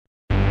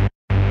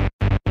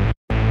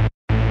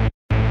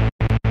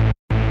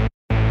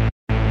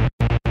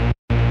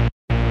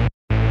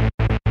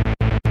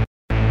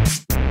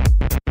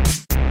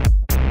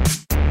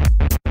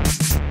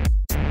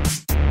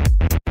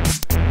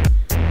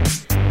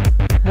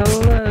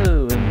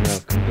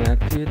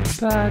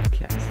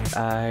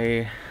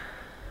podcast.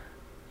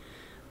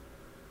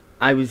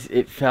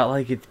 It felt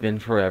like it's been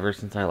forever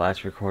since I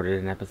last recorded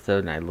an episode,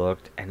 and I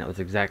looked, and it was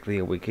exactly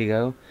a week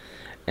ago.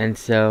 And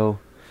so,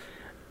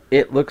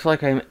 it looks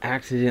like I'm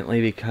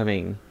accidentally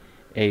becoming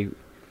a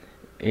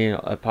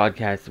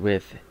podcast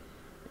with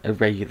a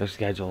regular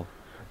schedule.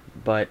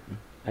 But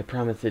I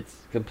promise it's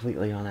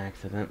completely on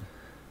accident.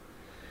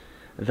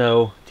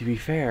 Though, to be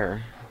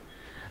fair,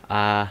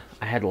 I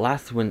had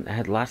last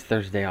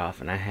Thursday off,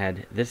 and I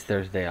had this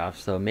Thursday off,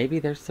 so maybe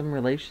there's some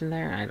relation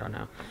there. I don't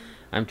know.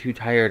 I'm too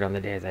tired on the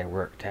days I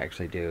work to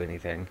actually do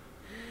anything.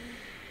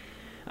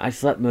 I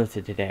slept most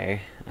of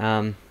today.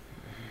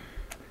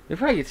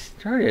 Before I get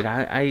started,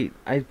 I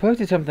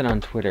posted something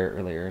on Twitter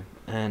earlier,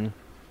 and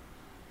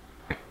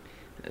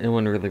no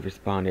one really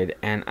responded,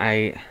 and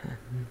I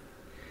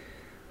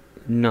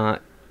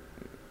wanted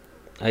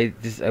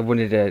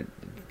to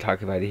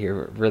talk about it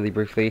here really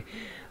briefly.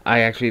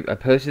 I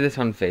posted this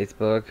on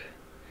Facebook,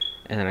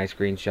 and then I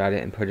screenshot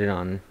it and put it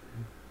on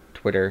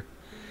Twitter,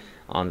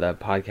 on the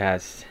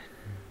podcast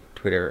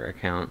Twitter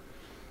account.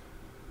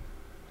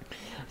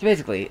 So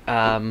basically,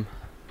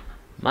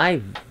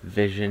 my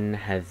vision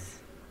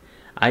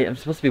I'm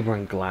supposed to be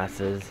wearing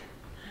glasses.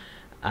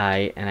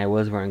 I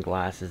was wearing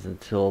glasses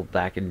until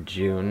back in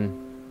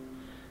June.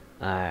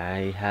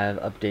 I have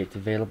updates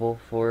available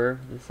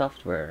for the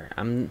software.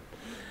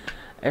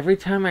 Every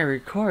time I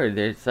record,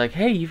 it's like,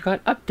 hey, you've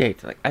got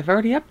updates. Like, I've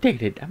already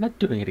updated. I'm not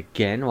doing it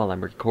again while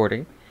I'm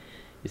recording.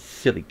 You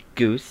silly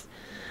goose.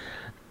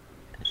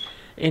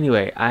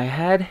 Anyway, I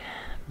had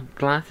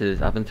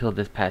glasses up until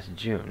this past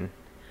June.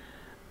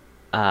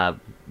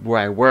 Where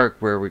I work,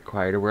 we're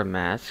required to wear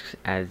masks,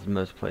 as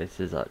most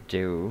places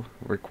do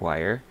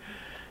require.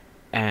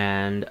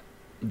 And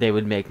they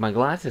would make my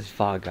glasses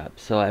fog up.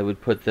 So I would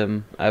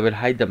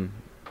hide them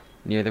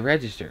near the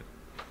register.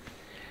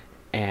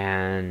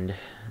 And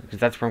because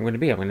that's where I'm going to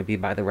be. I'm going to be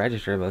by the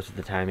register most of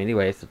the time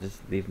anyway, so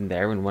just leave them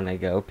there, and when I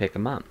go, pick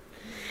them up.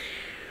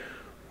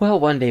 Well,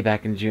 one day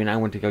back in June, I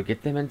went to go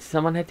get them, and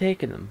someone had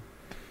taken them.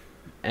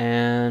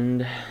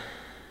 And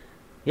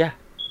yeah.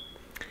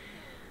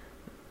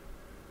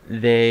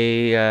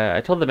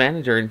 I told the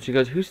manager, and she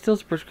goes, "Who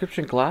steals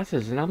prescription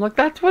glasses?" And I'm like,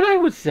 that's what I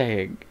was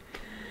saying.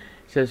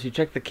 So she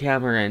checked the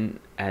camera,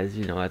 and as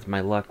my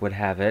luck would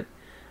have it,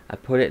 I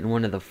put it in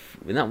one of the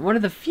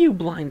few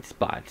blind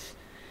spots.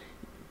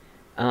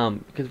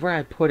 Because where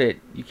I put it,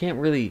 you can't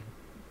really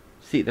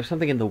see. There's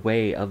something in the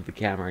way of the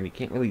camera, and you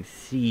can't really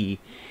see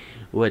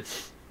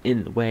what's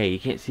in the way. You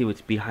can't see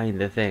what's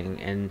behind the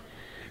thing,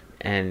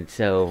 and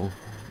so,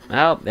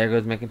 there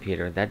goes my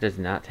computer. That does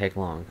not take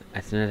long.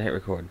 As soon as I hit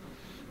record.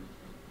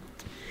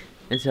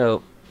 And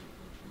so,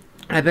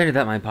 I've been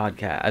without my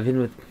podcast. I've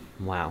been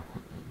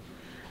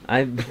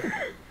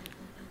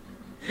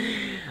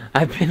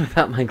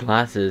without my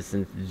glasses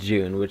since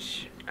June,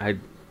 which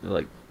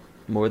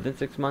more than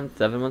 6 months,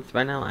 7 months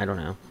by now? I don't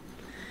know.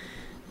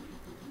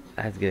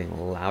 That's getting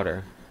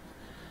louder.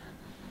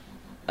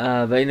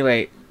 But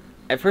anyway,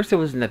 at first it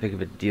wasn't that big of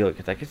a deal,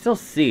 because I could still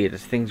see it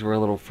as things were a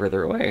little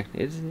further away.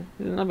 It's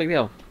no big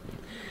deal.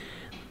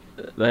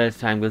 But as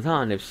time goes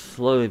on, it's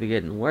slowly been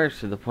getting worse,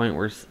 to the point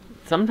where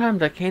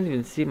sometimes I can't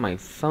even see my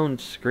phone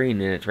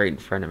screen, and it's right in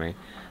front of me.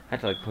 I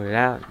have to put it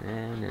out,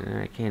 and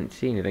I can't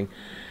see anything.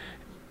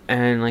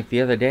 And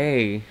the other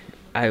day,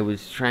 I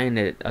was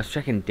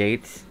checking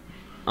dates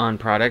on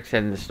products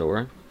in the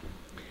store,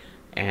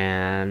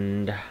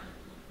 and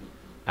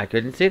I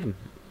couldn't see them.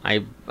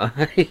 I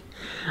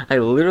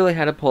literally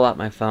had to pull out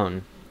my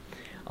phone,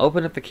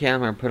 open up the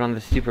camera, put on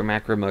the super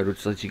macro mode,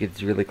 which lets you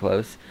get really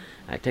close.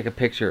 I take a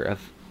picture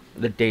of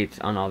the dates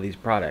on all these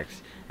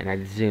products, and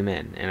I'd zoom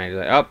in, and I'd be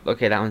like, oh,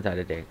 okay, that one's out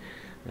of date.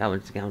 That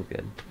one sounds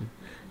good.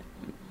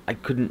 I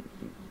couldn't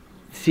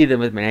see them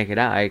with my naked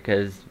eye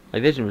because my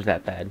vision was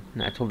that bad.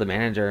 And I told the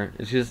manager,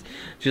 she was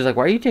like,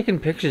 "Why are you taking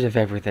pictures of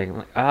everything?" I'm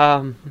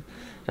like,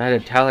 So I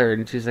had to tell her,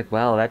 and she's like,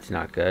 "Well, that's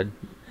not good."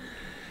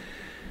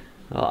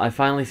 Well, I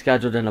finally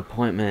scheduled an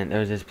appointment. There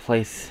was this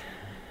place,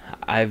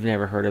 I've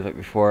never heard of it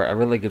before. A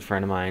really good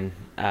friend of mine,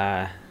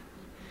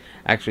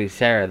 actually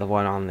Sarah, the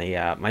one on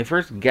the my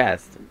first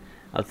guest.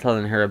 I was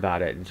telling her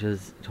about it, and she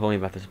told me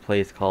about this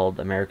place called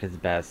America's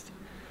Best,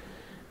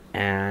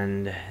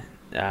 and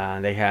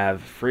they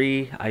have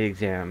free eye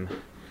exam,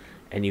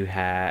 and you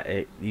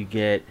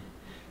get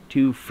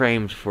 2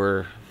 frames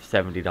for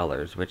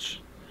 $70,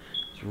 which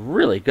is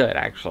really good,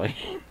 actually.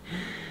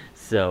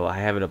 So I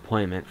have an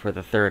appointment for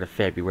the 3rd of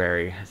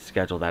February,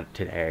 scheduled that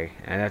today,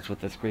 and that's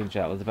what the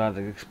screenshot was about,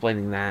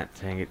 explaining that,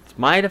 saying it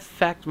might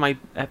affect my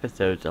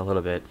episodes a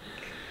little bit.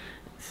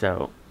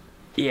 So,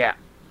 yeah,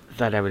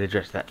 thought I would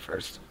address that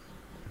first.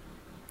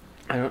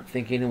 I don't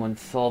think anyone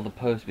saw the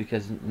post,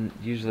 because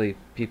usually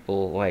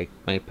people like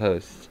my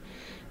posts,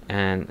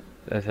 and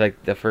that's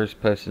the first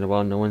post in a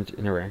while no one's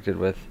interacted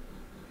with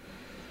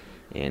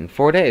in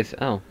 4 days.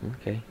 Oh,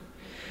 okay.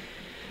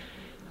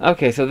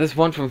 Okay, so this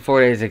one from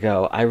 4 days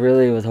ago, I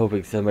really was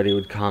hoping somebody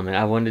would comment.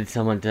 I wanted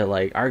someone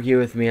to argue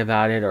with me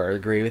about it or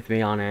agree with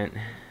me on it,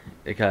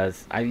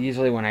 because I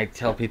usually, when I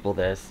tell people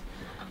this,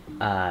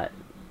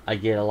 I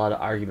get a lot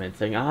of arguments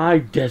saying, I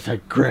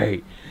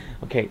disagree.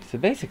 Okay, so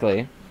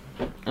basically,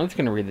 I'm just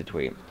going to read the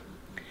tweet.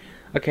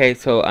 Okay,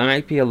 so I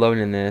might be alone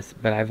in this,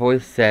 but I've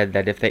always said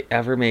that if they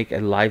ever make a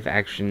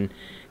live-action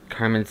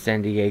Carmen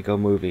Sandiego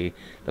movie,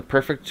 the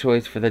perfect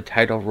choice for the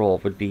title role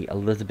would be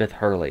Elizabeth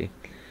Hurley.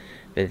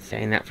 Been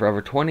saying that for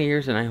over 20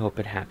 years, and I hope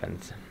it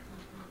happens.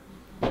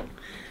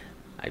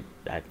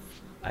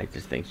 I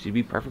just think she'd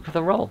be perfect for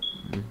the role.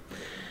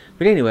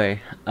 But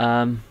anyway,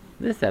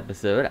 this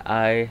episode,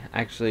 I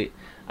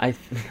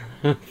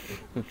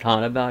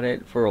thought about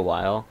it for a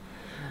while.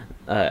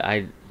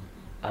 I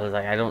was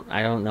like, I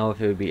don't know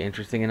if it would be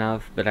interesting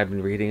enough, but I've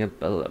been reading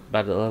about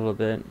it a little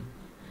bit,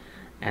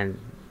 and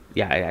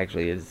yeah, it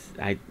actually is.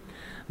 I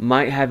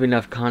might have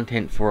enough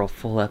content for a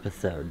full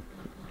episode,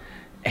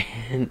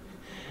 and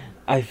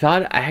I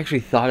actually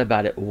thought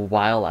about it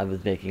while I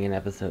was making an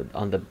episode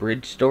on the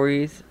Bridge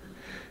Stories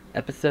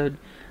episode.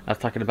 I was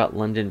talking about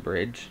London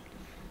Bridge,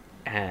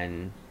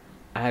 and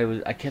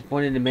I kept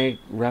wanting to make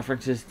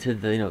references to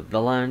the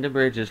London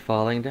Bridge is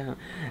falling down,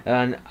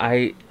 and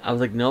I was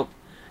like, nope,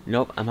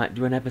 I might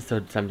do an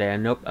episode someday.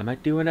 And nope, I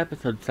might do an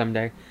episode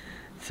someday.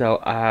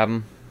 So I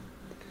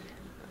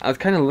was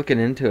kind of looking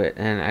into it,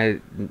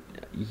 and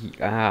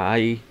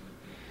I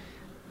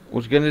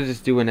was gonna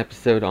just do an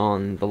episode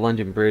on the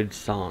London Bridge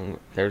song.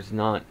 There's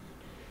not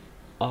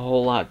a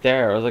whole lot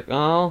there. I was like,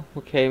 oh,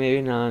 okay,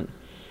 maybe not.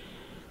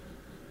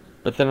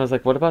 But then I was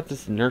like, what about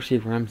just nursery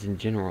rhymes in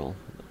general?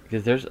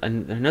 Because I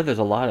know there's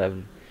a lot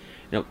of,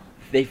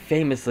 they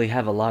famously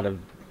have a lot of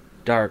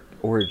dark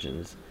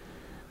origins.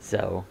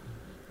 So,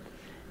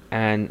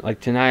 and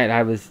like tonight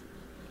I was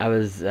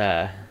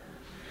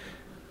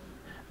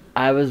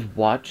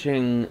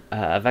watching,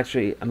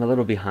 I'm a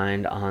little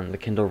behind on the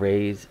Kindle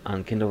Rays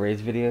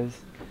videos.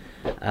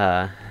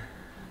 I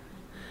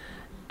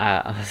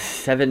was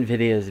 7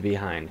 videos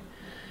behind.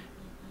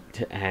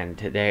 And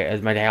today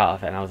is my day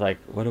off, and I was like,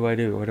 what do I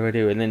do?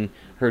 And then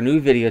her new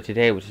video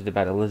today, which is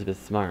about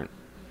Elizabeth Smart.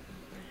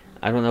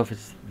 I don't know if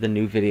it's the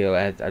new video,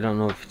 I don't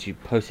know if she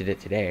posted it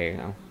today,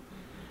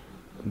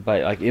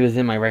 but like it was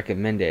in my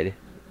recommended,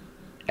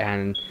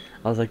 and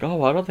I was like,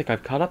 oh, I don't think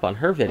I've caught up on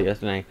her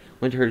videos, and I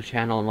went to her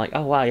channel, and I'm like,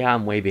 oh wow, yeah,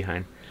 I'm way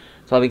behind.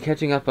 So I'll be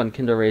catching up on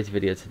Kindle Ray's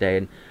video today,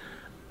 and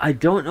I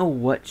don't know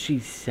what she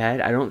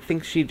said. I don't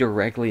think she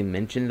directly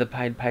mentioned the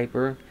Pied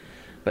Piper,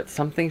 but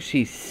something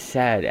she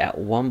said at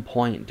one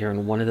point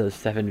during one of those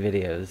 7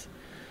 videos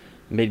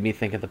made me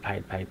think of the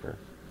Pied Piper.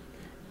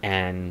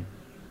 And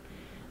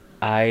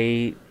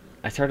I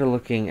started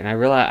looking, and I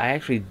realized I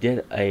actually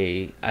did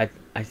I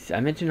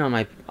mentioned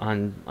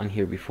on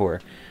here before.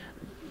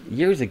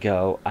 Years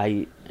ago,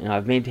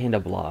 I've maintained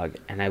a blog,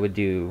 and I would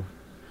do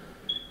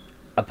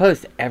a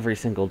post every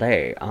single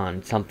day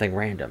on something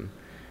random,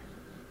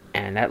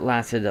 and that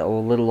lasted a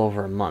little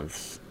over a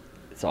month.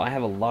 So I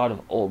have a lot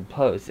of old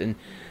posts, and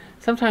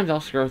sometimes I'll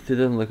scroll through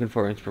them looking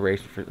for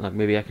inspiration for, like,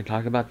 maybe I can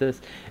talk about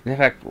this. And in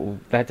fact,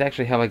 that's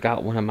actually how I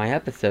got one of my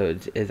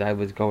episodes, is I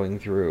was going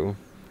through,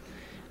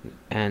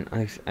 and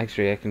I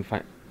can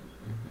find,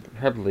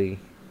 probably,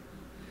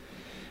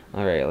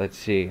 alright, let's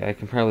see, I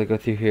can probably go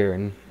through here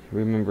and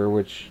remember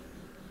which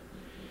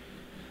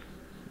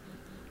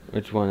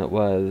one it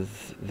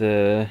was.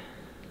 I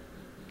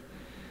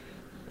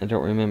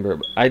don't remember,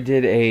 but I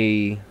did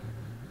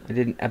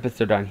an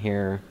episode on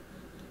here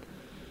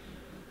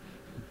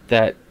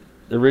that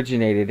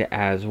originated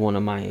as one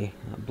of my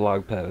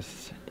blog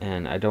posts,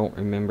 and I don't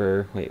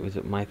remember. Wait, was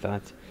it my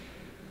thoughts?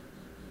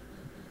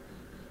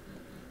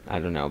 I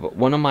don't know, but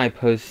one of my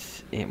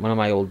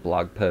old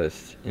blog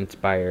posts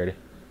inspired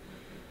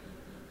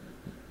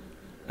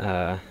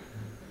no,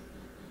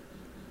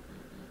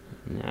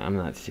 I'm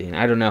not seeing,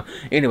 I don't know.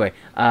 Anyway,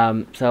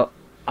 so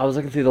I was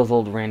looking through those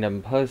old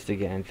random posts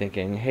again,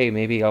 thinking, hey,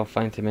 maybe I'll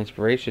find some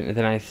inspiration, and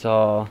then I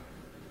saw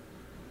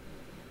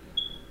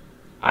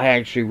I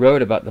actually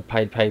wrote about the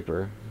Pied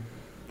Piper.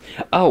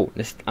 Oh,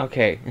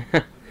 okay.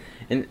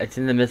 And it's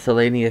in the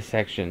miscellaneous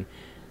section.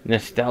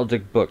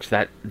 Nostalgic books.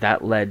 That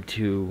led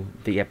to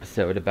the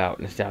episode about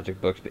nostalgic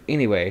books. But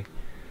anyway,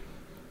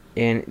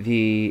 in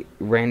the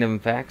random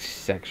facts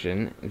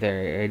section,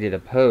 there I did a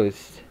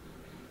post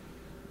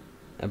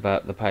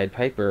about the Pied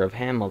Piper of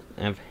Hamlin,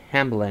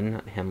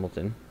 not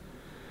Hamilton.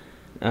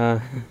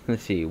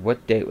 Let's see,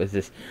 what date was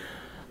this?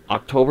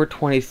 October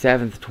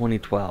 27th,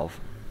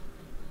 2012.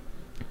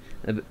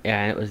 And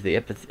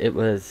it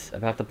was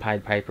about the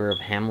Pied Piper of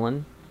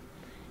Hamelin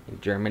in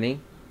Germany.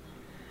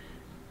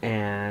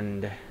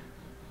 And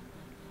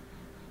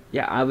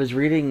yeah, I was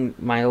reading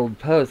my old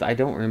post. I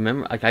don't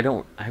remember,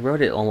 I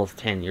wrote it almost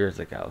 10 years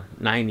ago.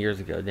 9 years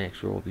ago,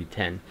 next year will be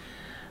 10.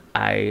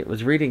 I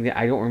was reading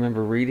I don't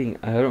remember writing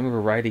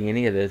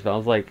any of this, but I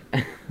was like,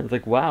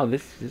 wow,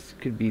 this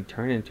could be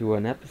turned into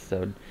an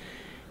episode.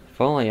 If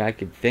only I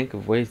could think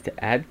of ways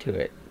to add to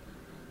it.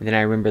 And then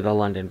I remember the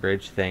London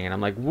Bridge thing, and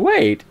I'm like,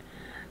 wait!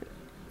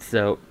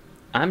 So,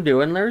 I'm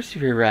doing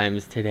nursery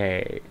rhymes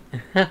today.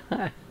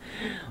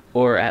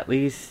 Or at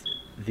least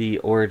the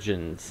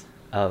origins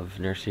of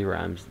nursery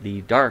rhymes.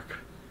 The dark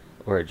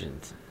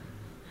origins.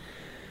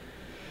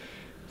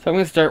 So I'm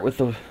going to start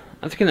with I'm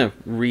just going to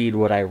read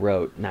what I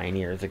wrote 9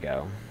 years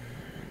ago.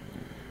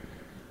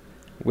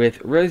 With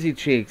rosy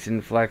cheeks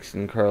and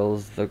flaxen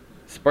curls, the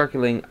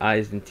sparkling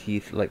eyes and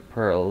teeth like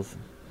pearls,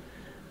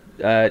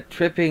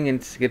 tripping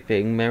and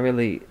skipping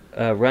merrily,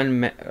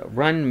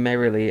 run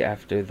merrily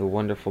after the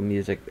wonderful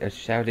music,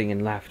 shouting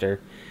and laughter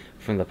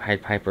from the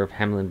Pied Piper of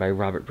Hamelin by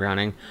Robert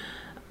Browning.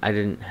 I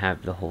didn't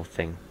have the whole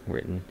thing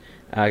written.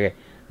 Okay,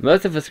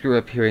 most of us grew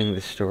up hearing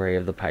the story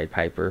of the Pied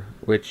Piper,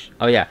 which,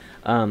 oh yeah,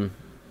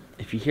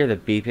 if you hear the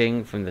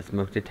beeping from the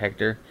smoke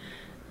detector,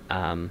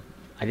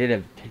 I did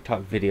a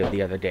TikTok video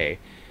the other day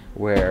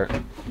where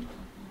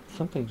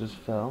something just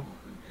fell.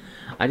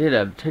 I did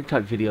a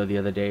TikTok video the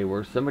other day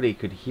where somebody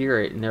could hear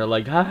it and they're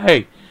like,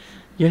 "Hey,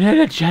 you need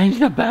to change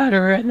the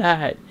battery in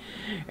that."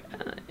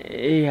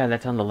 Yeah,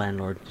 that's on the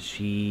landlord.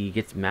 She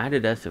gets mad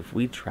at us if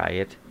we try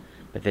it,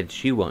 but then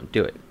she won't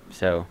do it.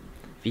 So,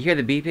 if you hear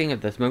the beeping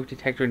of the smoke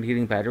detector and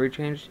getting battery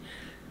changed,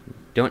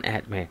 don't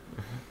at me.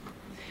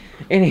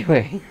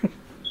 Anyway,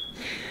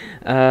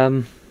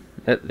 there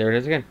it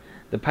is again.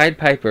 The Pied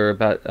Piper,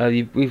 about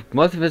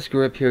most of us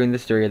grew up hearing the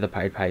story of the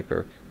Pied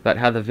Piper, about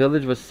how the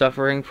village was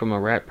suffering from a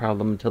rat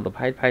problem until the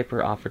Pied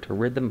Piper offered to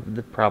rid them of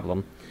the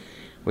problem,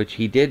 which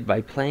he did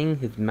by playing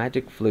his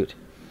magic flute.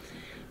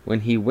 When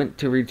he went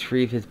to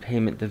retrieve his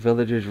payment, the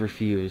villagers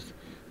refused.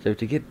 So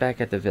to get back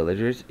at the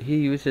villagers, he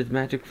used his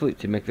magic flute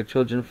to make the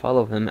children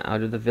follow him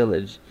out of the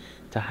village,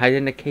 to hide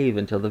in a cave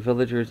until the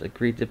villagers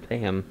agreed to pay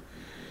him.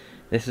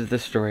 This is the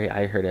story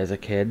I heard as a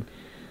kid,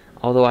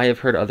 although I have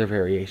heard other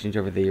variations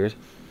over the years.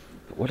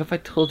 But what if I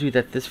told you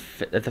that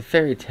that the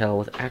fairy tale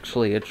was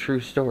actually a true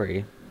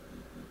story?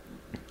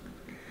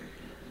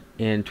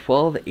 In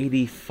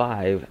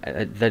 1285,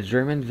 the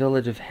German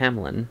village of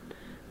Hamelin,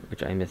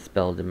 which I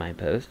misspelled in my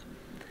post,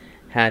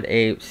 had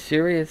a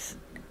serious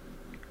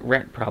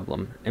rat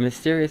problem. A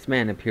mysterious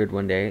man appeared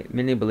one day.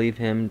 Many believe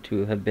him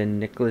to have been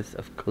Nicholas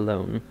of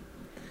Cologne,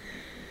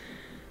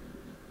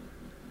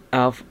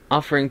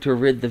 offering to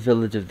rid the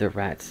village of the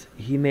rats.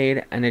 He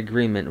made an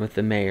agreement with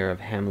the mayor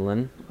of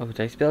Hamelin, which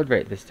I spelled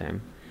right this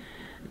time,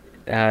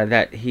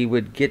 that he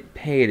would get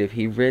paid if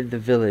he rid the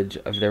village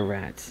of their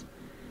rats.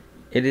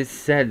 It is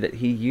said that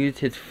he used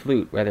his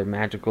flute, whether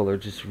magical or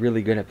just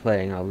really good at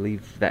playing, I'll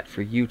leave that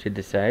for you to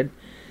decide,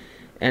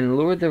 and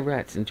lured the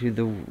rats into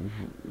the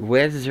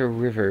Weser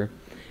River.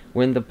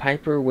 When the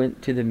piper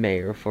went to the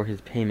mayor for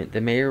his payment,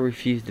 the mayor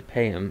refused to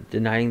pay him,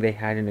 denying they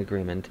had an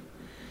agreement.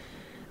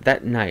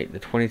 That night, the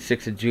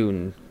 26th of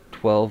June,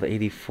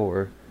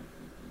 1284...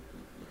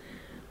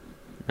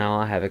 Now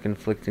I have a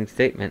conflicting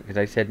statement, because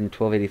I said in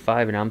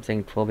 1285, and now I'm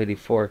saying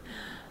 1284.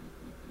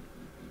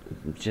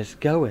 Just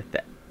go with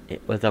it.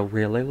 It was a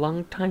really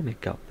long time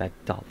ago.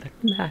 That's all that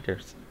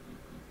matters.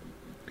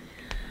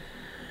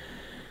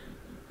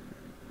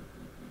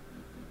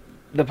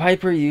 The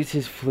piper used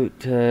his flute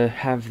to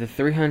have the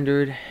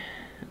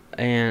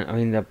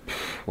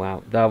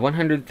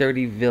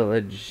 130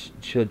 village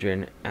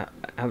children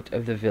out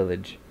of the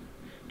village.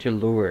 To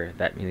lure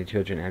that many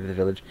children out of the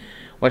village.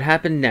 What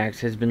happened next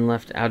has been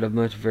left out of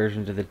most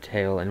versions of the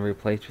tale and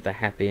replaced with a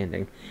happy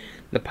ending.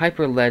 The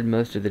piper led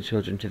most of the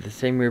children to the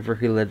same river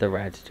he led the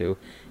rats to,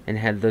 and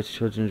had those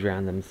children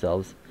drown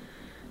themselves.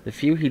 The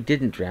few he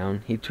didn't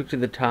drown, he took to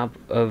the top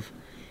of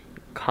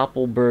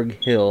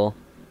Koppelberg Hill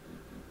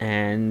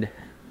and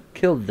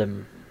killed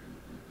them.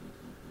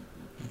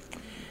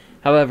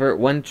 However,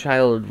 one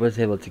child was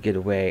able to get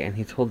away, and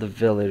he told the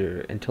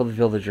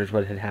villagers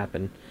what had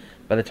happened.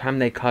 By the time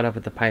they caught up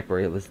with the piper,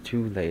 it was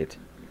too late.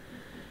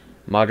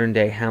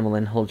 Modern-day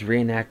Hamelin holds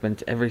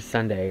reenactments every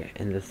Sunday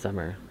in the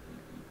summer.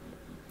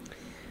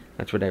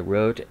 That's what I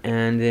wrote,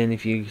 and then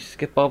if you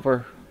skip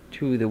over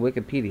to the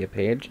Wikipedia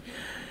page,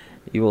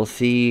 you will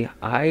see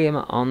I am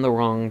on the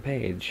wrong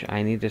page.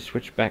 I need to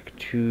switch back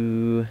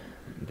to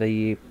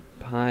the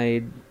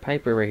Pied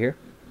Piper right here.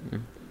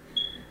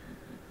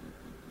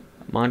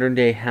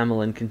 Modern-day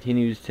Hamelin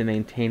continues to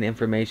maintain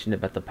information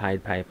about the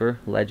Pied Piper,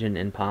 legend,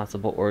 and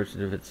possible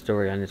origin of its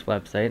story on its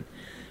website.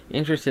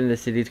 Interest in the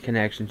city's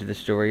connection to the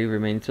story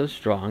remained so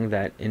strong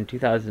that, in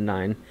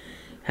 2009,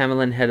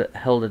 Hamelin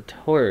held a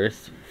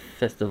tourist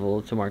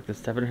festival to mark the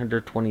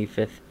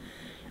 725th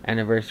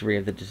anniversary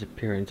of the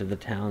disappearance of the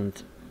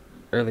town's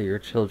earlier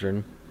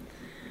children.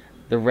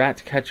 The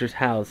rat catcher's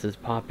house is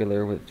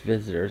popular with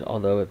visitors,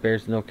 although it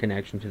bears no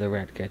connection to the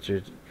rat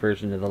catcher's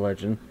version of the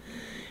legend.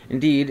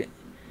 Indeed,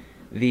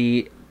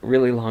 the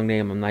really long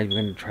name I'm not even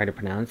going to try to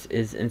pronounce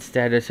is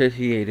instead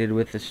associated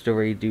with the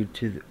story due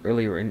to the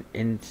earlier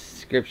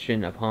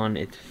inscription upon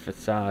its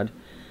facade.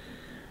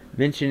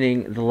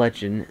 Mentioning the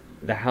legend,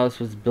 the house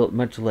was built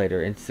much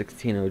later in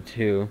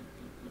 1602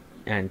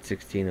 and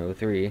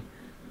 1603.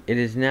 It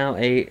is now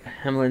a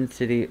Hamelin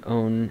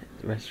city-owned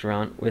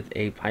restaurant with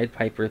a Pied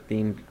Piper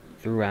theme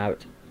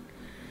throughout.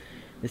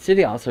 The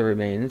city also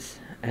maintains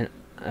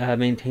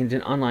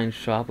an online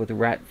shop with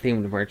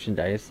rat-themed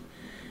merchandise,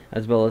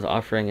 as well as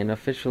offering an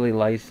officially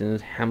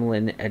licensed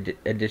Hamelin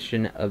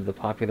edition of the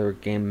popular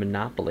game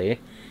Monopoly,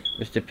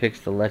 which depicts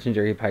the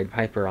legendary Pied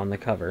Piper on the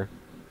cover.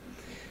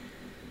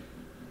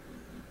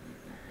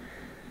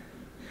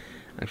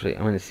 Actually,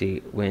 I want to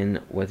see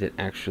when was it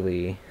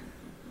actually.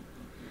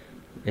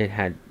 It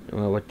had.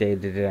 Well, what day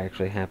did it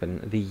actually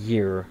happen? The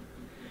year.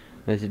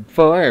 Was it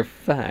 4 or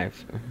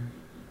 5?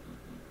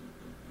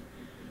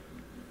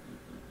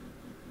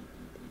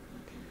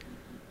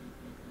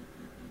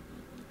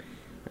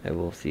 I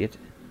will see it.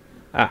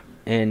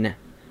 In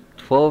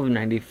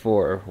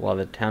 1294, while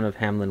the town of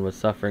Hamlin was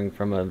suffering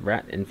from a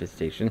rat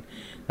infestation,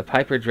 the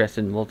piper dressed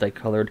in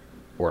multicolored,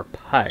 or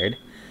pied,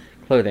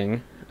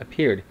 clothing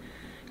appeared.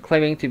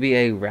 Claiming to be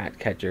a rat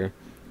catcher,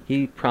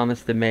 he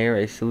promised the mayor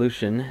a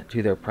solution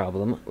to their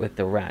problem with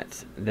the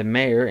rats. The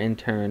mayor, in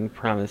turn,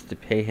 promised to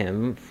pay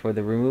him for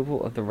the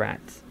removal of the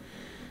rats.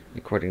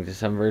 According to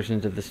some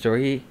versions of the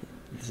story,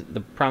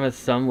 the promised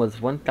sum was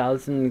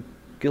 1,000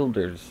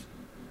 guilders.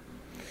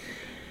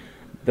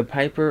 The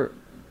piper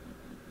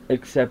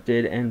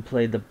accepted and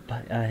played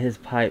his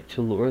pipe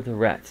to lure the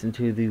rats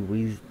into the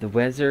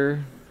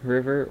Weser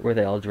River, where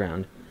they all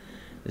drowned.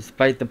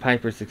 Despite the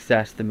piper's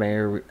success, the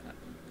mayor...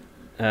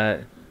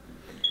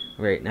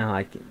 right now,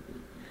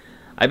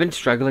 I've been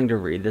struggling to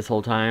read this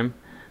whole time.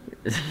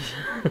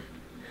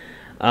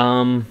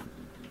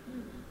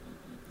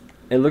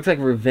 It looks like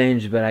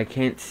revenge, but I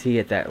can't see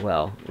it that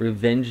well.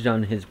 Revenged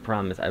on his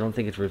promise. I don't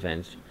think it's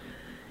revenged.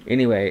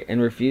 Anyway,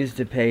 and refused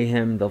to pay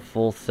him the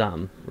full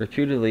sum.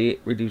 Reputedly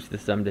reduced the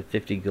sum to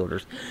 50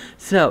 guilders.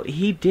 So,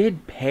 he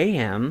did pay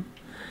him.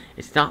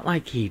 It's not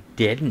like he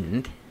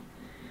didn't.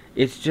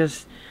 It's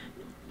just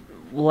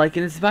like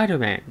in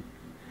Spider-Man.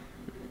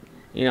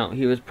 You know,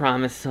 he was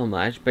promised so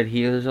much, but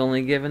he was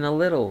only given a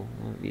little.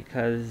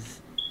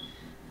 Because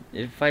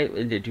it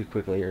did too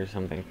quickly or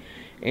something.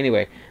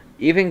 Anyway,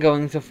 even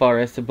going so far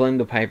as to blame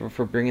the piper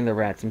for bringing the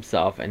rats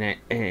himself and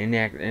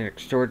enact an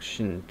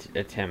extortion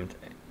attempt.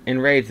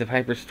 Enraged, the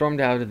piper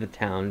stormed out of the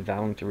town,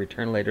 vowing to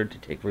return later to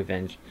take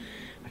revenge.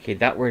 Okay,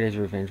 that word is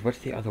revenge. What's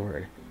the other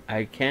word?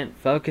 I can't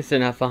focus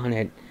enough on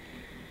it.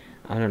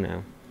 I don't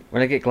know.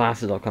 When I get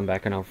glasses, I'll come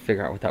back and I'll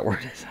figure out what that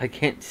word is. I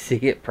can't see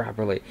it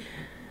properly.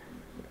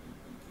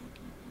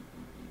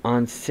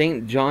 On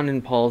St. John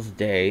and Paul's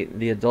Day,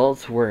 the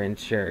adults were in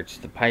church.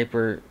 The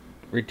piper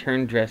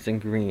returned dressed in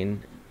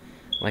green,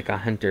 like a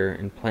hunter,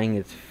 and playing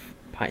his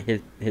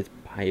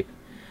pipe.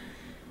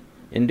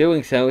 In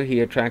doing so, he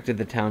attracted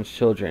the town's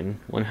children.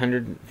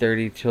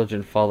 130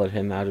 children followed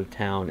him out of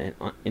town and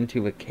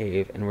into a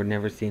cave and were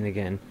never seen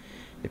again.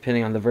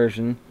 Depending on the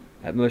version,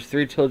 at most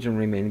 3 children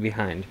remained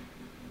behind.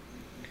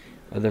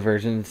 Other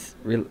versions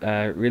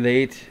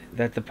relate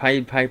that the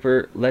Pied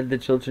Piper led the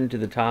children to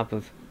the top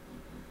of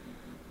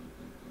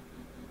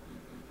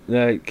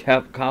the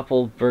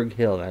Koppelberg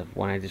Hill, that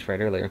one I just read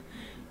earlier,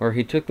 where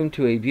he took them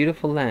to a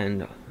beautiful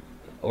land,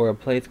 or a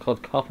place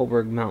called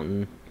Koppelberg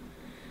Mountain,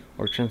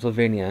 or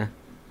Transylvania.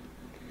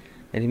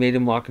 And he made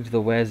him walk into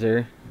the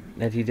Weser,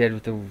 that he did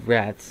with the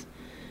rats,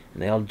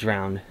 and they all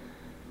drowned.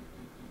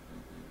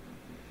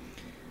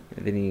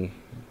 And then he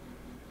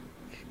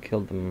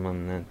killed them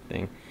on that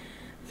thing.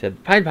 So the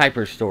Pied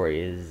Piper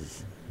story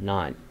is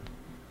not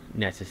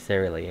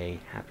necessarily a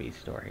happy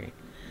story.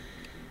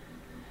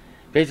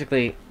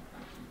 Basically,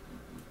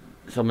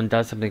 someone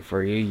does something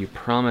for you, you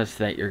promise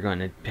that you're going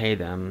to pay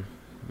them.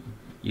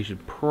 You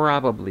should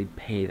probably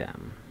pay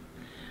them.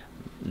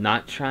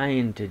 Not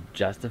trying to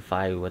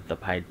justify what the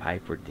Pied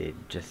Piper did,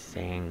 just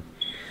saying.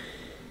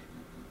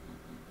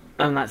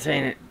 I'm not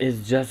saying it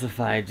is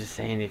justified, just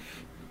saying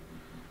if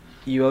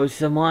you owe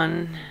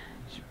someone,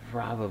 you should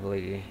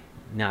probably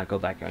not go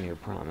back on your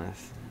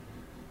promise.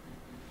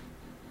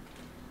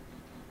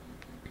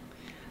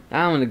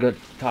 Now I'm going to go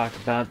talk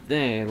about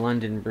the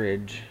London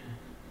Bridge.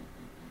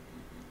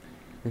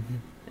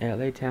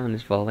 LA town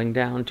is falling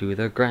down to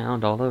the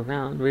ground all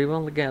around. We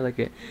won't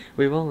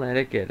let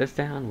it get us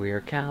down. We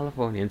are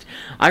Californians.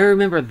 I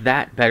remember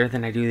that better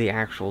than I do the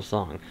actual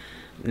song.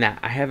 Nah,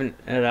 I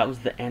haven't. That was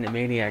the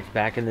Animaniacs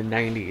back in the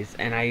 90s,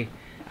 and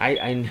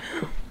I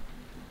know.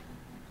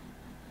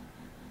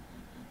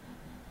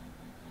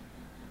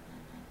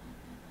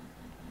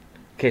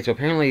 Okay, so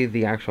apparently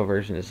the actual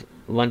version is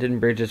London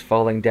Bridge is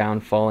falling down,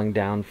 falling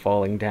down,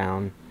 falling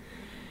down.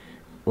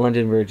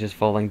 London Bridge is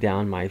falling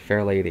down, my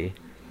fair lady.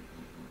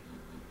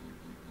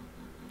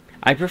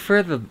 I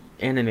prefer the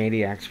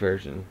Animaniacs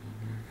version.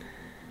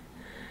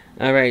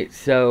 Alright,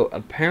 so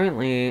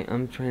apparently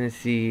I'm trying to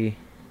see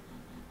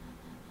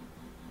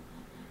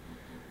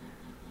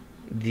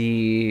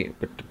the...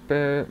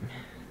 I'm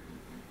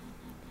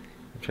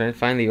trying to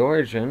find the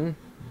origin.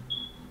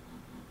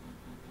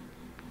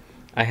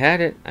 I had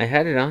it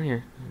on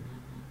here.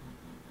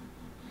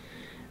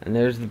 And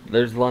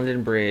there's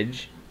London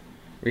Bridge,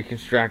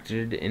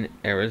 reconstructed in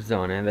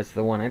Arizona. That's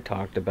the one I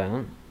talked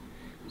about.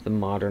 It's the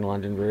modern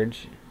London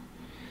Bridge.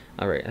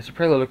 Alright, I should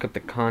probably look up the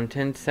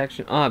content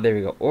section. Ah, there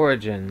we go.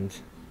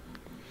 Origins.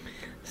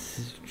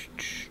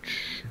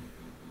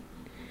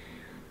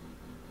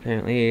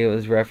 Apparently it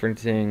was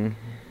referencing...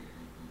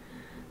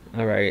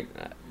 Alright,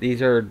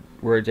 these are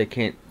words I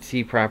can't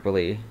see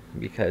properly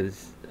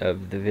because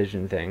of the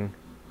vision thing.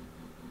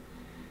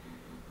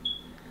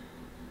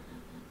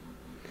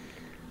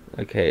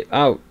 Okay,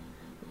 oh!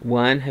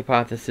 One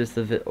hypothesis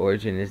of its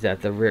origin is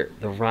that the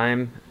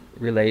rhyme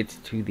relates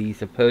to the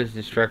supposed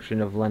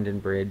destruction of London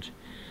Bridge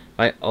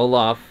by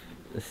Olaf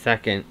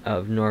II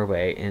of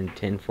Norway in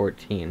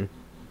 1014.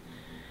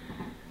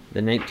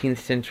 The 19th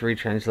century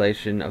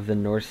translation of the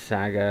Norse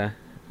saga,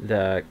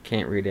 the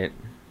Can't Read It,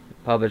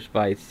 published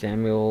by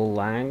Samuel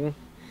Lang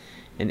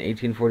in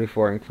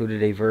 1844,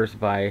 included a verse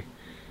by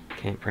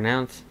Can't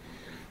Pronounce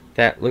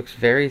that looks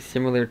very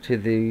similar to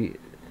the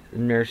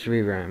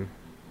nursery rhyme.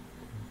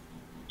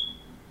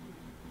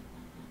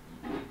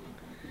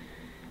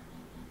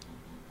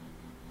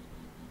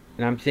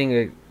 And I'm seeing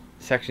a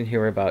section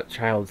here about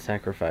child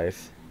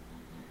sacrifice.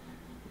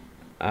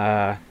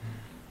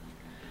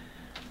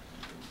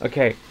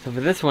 Okay, so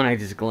for this one I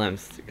just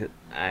glimpsed.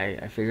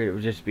 I figured it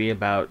would just be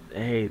about,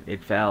 hey,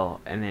 it fell,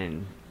 and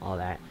then all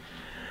that.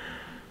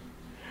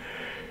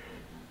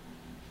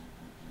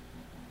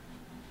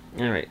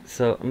 Alright,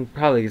 so I'm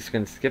probably just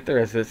going to skip the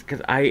rest of this,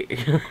 because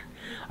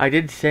I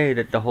did say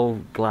that the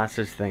whole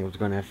glasses thing was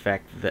going to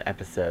affect the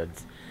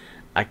episodes.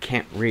 I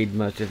can't read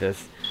most of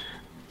this.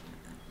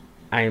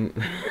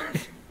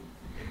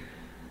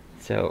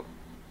 So,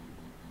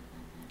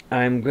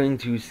 I'm going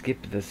to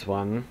skip this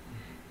one.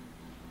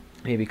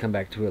 Maybe come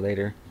back to it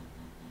later.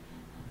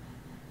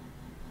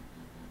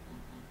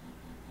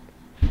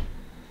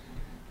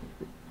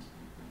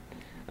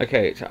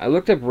 Okay, so I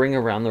looked up Ring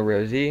Around the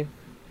Rosie,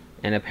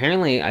 and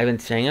apparently I've been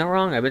saying it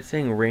wrong. I've been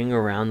saying Ring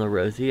Around the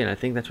Rosie, and I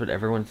think that's what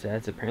everyone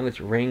says. Apparently it's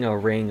Ring a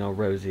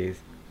Rosies.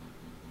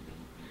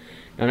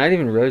 No, not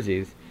even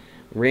Rosies.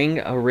 Ring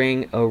a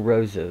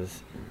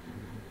Roses.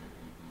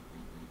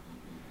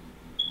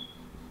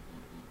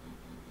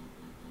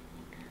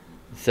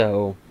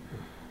 So,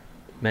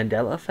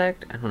 Mandela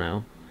effect? I don't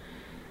know.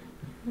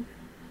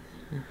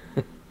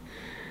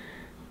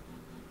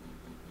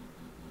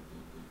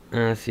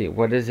 Let's see,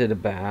 what is it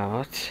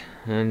about?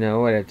 I know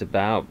what it's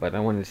about, but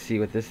I want to see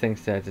what this thing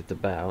says it's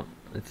about.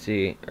 Let's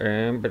see.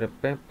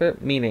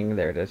 Meaning,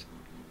 there it is.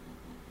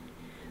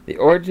 The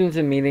origins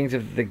and meanings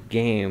of the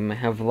game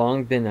have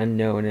long been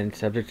unknown and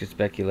subject to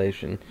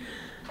speculation.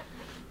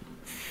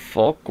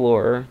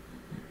 Folklore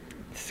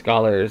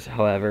scholars,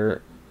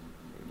 however,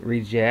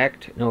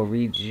 regard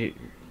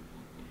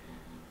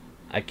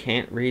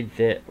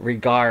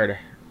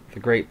the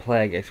Great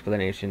Plague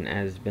explanation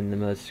as been the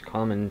most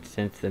common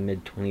since the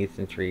mid-20th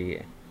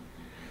century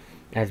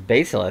as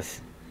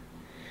baseless.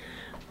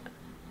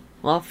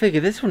 Well, I'll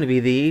figure this one to be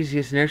the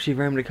easiest nursery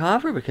rhyme to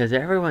cover because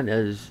everyone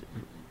knows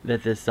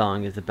that this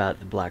song is about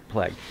the Black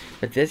Plague.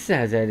 But this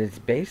says that it's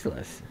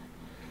baseless.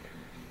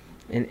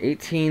 In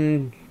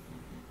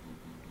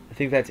I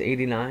think that's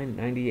 89,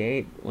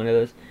 98, one of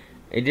those.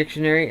 A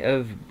dictionary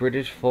of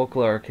British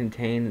folklore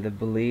contained the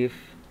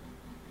belief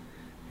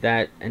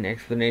that an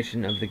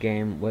explanation of the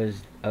game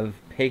was of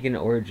pagan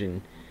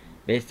origin,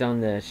 based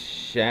on the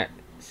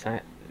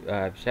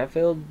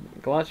Sheffield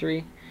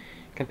glossary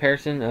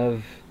comparison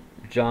of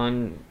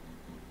John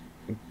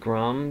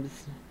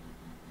Grom's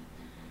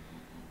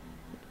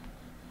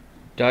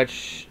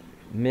Dutch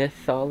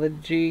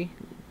mythology.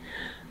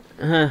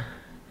 I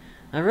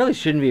really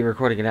shouldn't be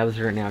recording an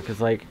episode right now, because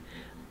like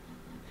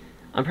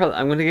I'm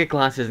gonna get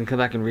glasses and come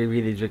back and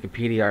reread these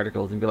Wikipedia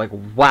articles and be like,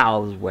 wow, I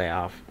was way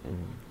off.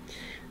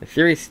 The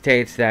theory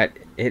states that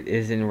it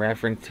is in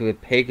reference to a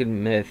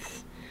pagan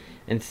myth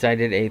and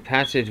cited a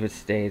passage which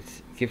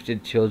states,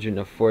 gifted children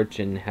of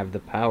fortune have the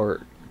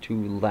power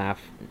to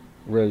laugh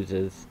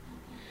roses,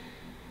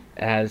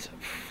 as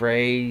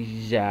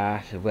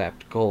Freya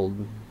wept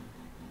gold.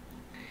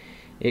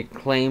 It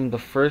claimed the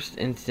first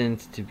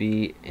instance to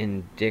be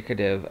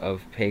indicative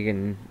of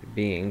pagan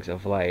beings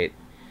of light.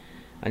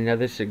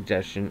 Another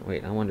suggestion,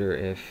 wait, I wonder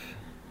if,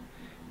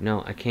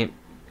 no, I can't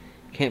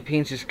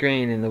pinch the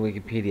screen in the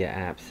Wikipedia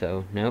app,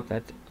 so nope,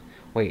 that's,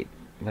 wait,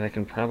 but I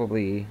can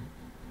probably,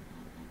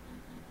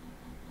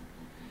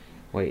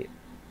 wait,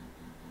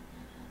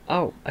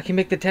 oh, I can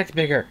make the text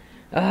bigger.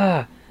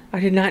 I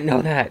did not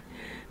know that.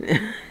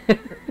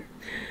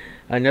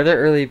 Another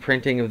early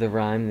printing of the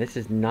rhyme. This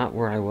is not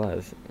where I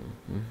was.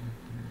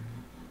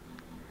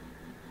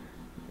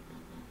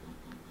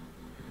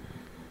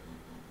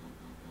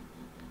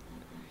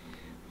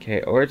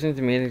 Okay, origins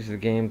and meanings of the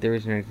game,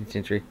 theories in the 19th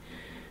century.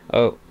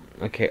 Oh,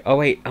 okay. Oh,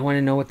 wait, I want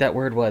to know what that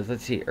word was.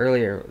 Let's see,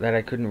 earlier, that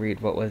I couldn't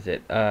read. What was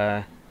it?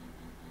 I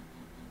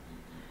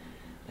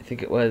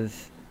think it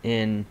was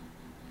in,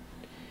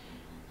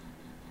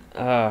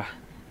 I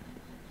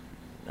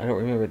don't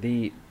remember,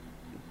 the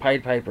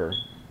Pied Piper.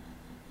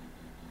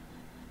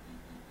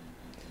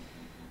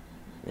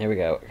 There we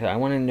go. I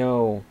want to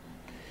know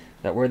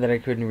that word that I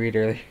couldn't read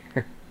earlier.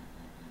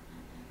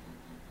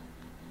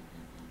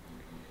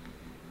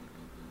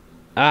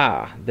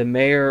 The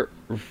mayor.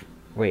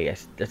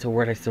 Wait, that's a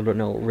word I still don't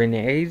know.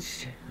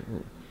 Reneged?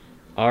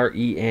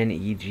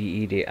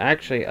 Reneged.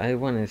 Actually, I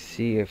want to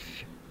see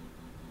if.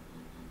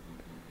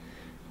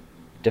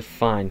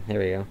 Define. There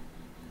we go.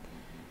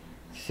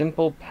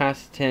 Simple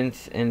past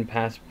tense and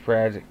past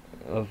pred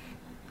of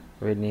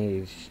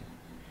reneged.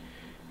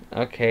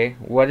 Okay,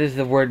 what does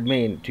the word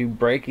mean? To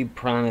break a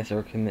promise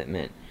or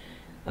commitment.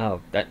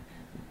 Oh, that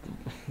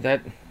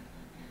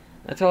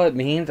that's all it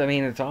means. I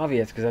mean, it's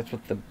obvious because that's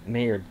what the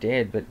mayor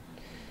did, but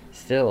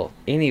still.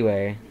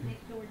 Anyway,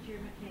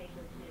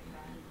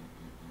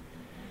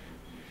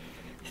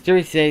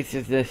 story states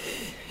is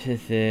this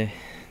is the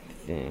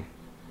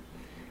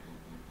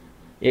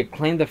it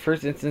claimed the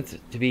first instance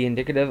to be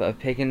indicative of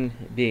pagan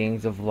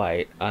beings of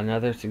light.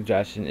 Another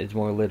suggestion is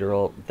more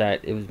literal,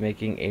 that it was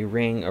making a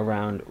ring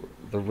around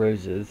the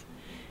roses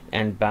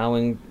and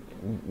bowing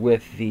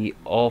with the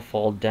all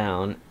fall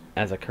down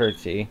as a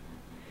curtsy.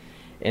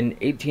 In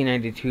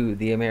 1892,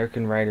 the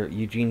American writer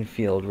Eugene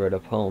Field wrote a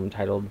poem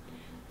titled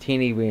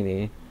Teeny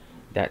Weeny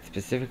that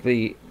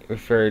specifically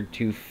referred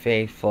to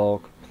fey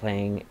folk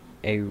playing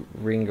a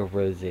ring of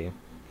rosy.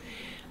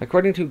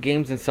 According to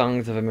Games and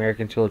Songs of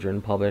American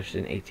Children, published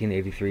in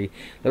 1883,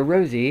 the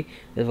rosy,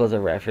 this was a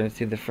reference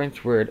to the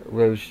French word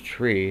rose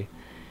tree,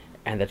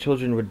 and the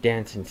children would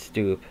dance and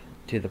stoop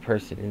to the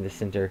person in the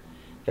center.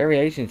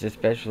 Variations,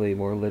 especially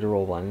more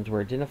literal ones,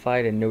 were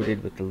identified and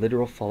noted with the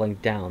literal falling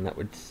down that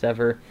would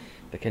sever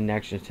the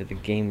connections to the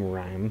game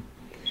rhyme.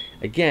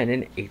 Again,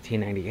 in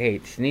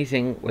 1898,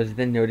 sneezing was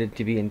then noted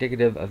to be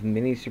indicative of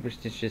many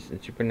superstitious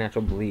and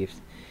supernatural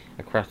beliefs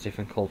across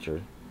different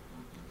cultures.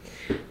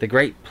 The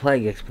Great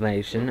Plague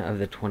explanation of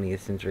the 20th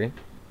century.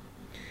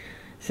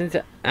 Since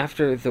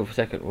after the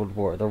Second World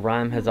War, the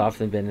rhyme has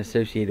often been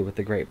associated with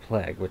the Great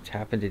Plague, which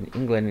happened in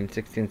England in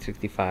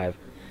 1665,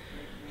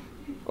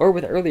 or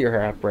with earlier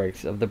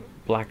outbreaks of the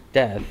Black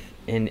Death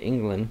in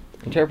England.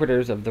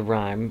 Interpreters of the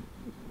rhyme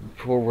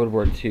before World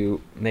War II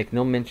make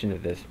no mention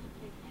of this.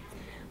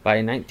 By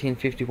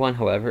 1951,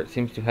 however, it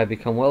seems to have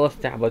become well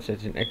established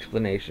as an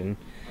explanation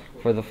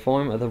for the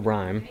form of the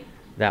rhyme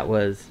that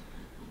was.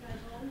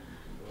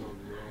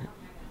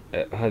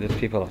 There's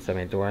people outside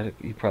my door.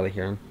 You probably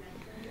hear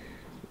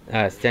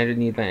them. Standard in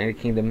the United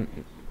Kingdom,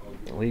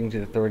 leading to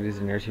the authorities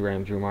in Nursery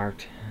Rhymes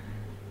remarked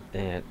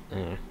that.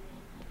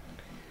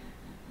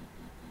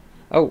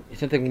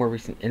 Something more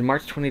recent. In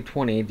March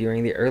 2020,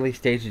 during the early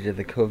stages of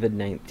the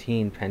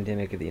COVID-19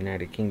 pandemic in the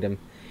United Kingdom,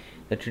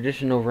 the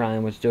traditional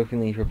rhyme was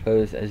jokingly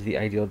proposed as the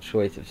ideal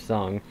choice of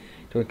song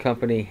to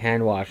accompany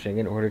hand washing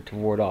in order to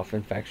ward off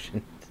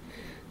infections.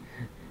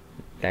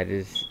 That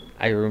is,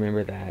 I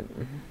remember that.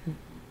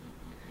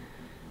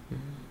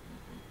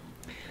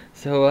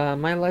 So,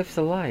 my life's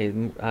a lie.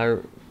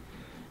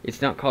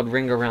 It's not called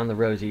Ring Around the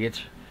Rosie.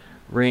 It's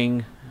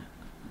Ring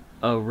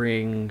a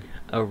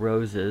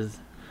Roses.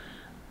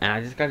 And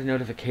I just got a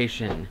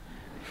notification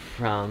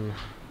from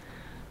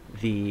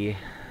the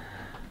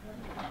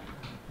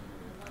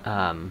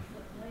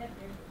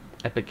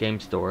Epic Game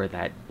Store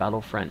that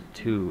Battlefront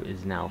 2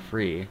 is now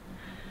free.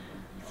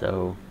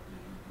 So,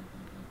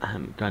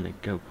 I'm gonna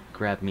go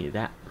grab me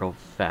that real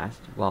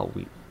fast while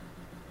we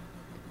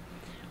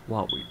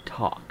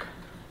talk.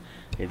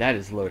 Okay, that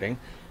is loading.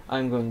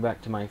 I'm going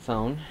back to my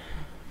phone.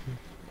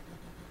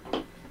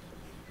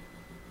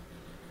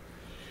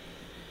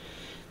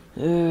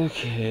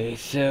 Okay,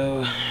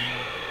 so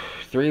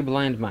 3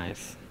 Blind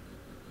Mice.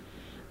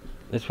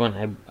 This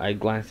one I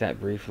glanced at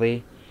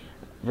briefly.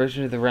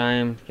 Version of the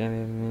rhyme.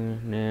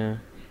 No.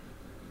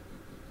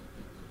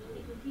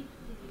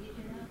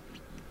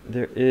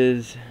 There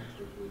is.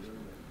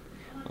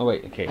 Oh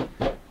wait, okay.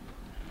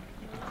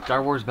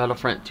 Star Wars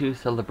Battlefront 2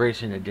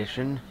 Celebration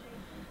Edition.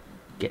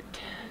 Get.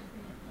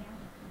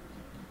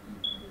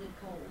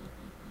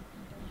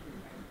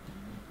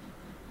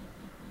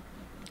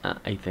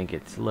 I think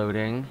it's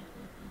loading.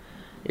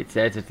 It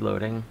says it's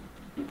loading.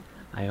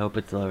 I hope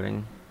it's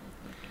loading.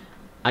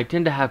 I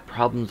tend to have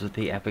problems with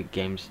the Epic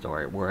Game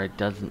Store where it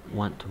doesn't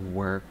want to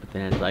work, but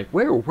then it's like,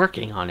 we're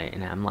working on it,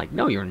 and I'm like,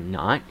 no, you're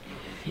not.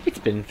 It's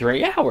been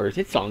 3 hours.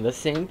 It's on the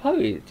same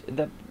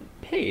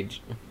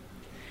page.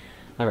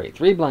 Alright,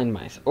 3 Blind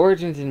Mice.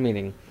 Origins and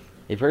meaning.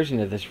 A version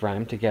of this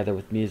rhyme, together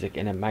with music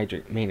in a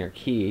minor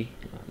key,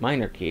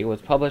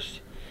 was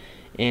published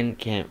in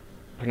Can't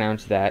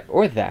Pronounce That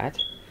or That.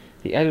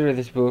 The editor of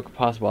this book,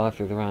 possible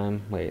author of the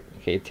rhyme,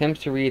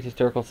 attempts to read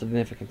historical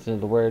significance into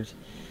the words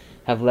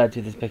have led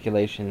to the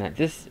speculation that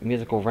this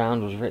musical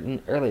round was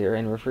written earlier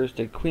and refers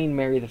to Queen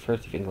Mary I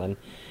of England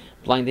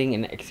blinding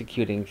and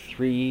executing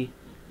 3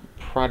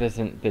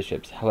 Protestant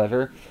bishops.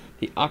 However,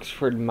 the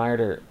Oxford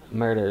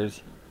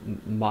martyrs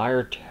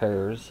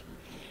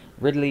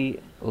Ridley,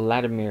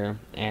 Latimer,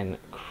 and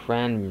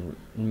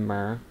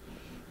Cranmer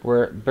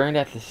were burned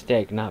at the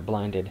stake, not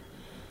blinded.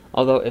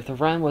 Although if the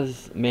rhyme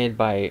was made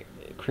by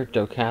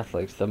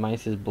crypto-Catholics, the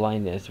mice's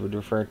blindness would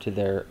refer to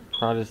their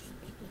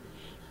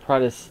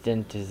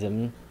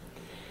Protestantism.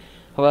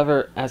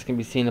 However, as can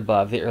be seen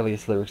above, the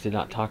earliest lyrics did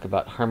not talk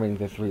about harming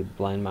the 3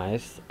 blind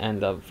mice,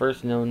 and the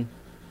first known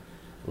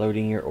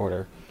loading your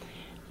order.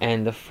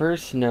 And the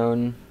first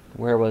known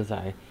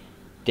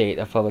date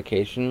of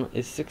publication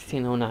is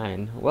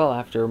 1609, well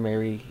after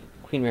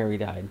Queen Mary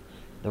died.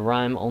 The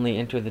rhyme only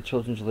entered the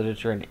children's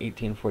literature in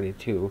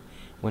 1842,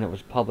 when it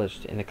was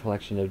published in a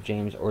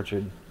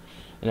collection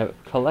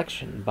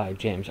by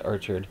James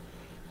Orchard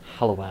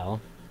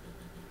Halliwell.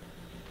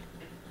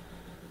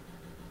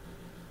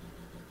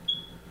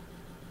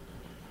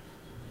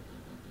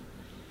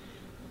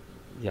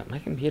 Yeah, my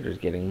computer's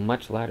getting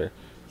much louder.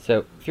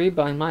 So, Three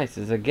Blind Mice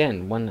is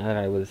again one that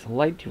I was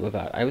lied to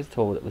about. I was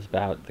told it was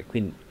about the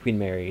Queen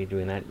Mary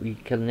doing that.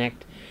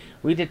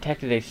 We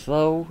detected a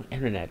slow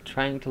internet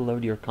trying to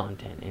load your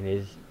content, and it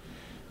is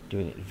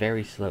doing it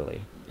very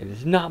slowly. It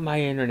is not my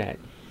internet.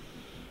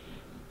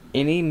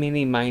 Any,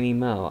 mini, miny,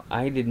 mo.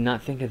 I did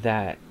not think of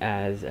that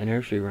as a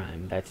nursery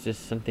rhyme. That's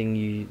just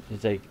something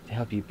it's like to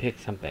help you pick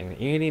something.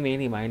 Any,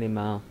 miny, miny,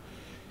 mo.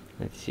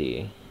 Let's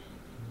see.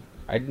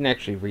 I didn't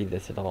actually read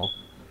this at all.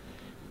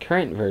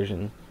 Current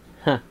version.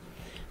 Huh.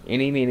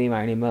 Any, meeny,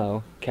 miny,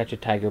 mo. Catch a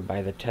tiger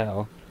by the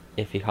toe.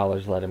 If he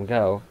hollers, let him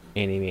go.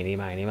 Any, meeny,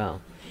 miny,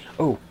 mo.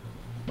 Oh.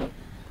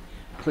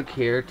 Click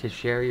here to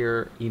share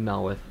your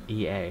email with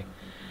EA.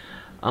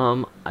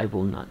 I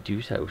will not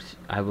do so.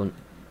 I will...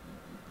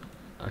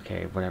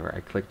 Okay, whatever. I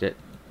clicked it.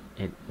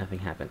 Nothing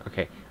happened.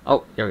 Okay.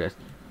 Oh, there it goes.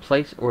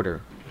 Place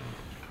order.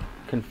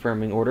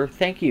 Confirming order.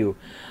 Thank you.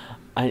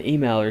 An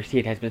email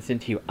receipt has been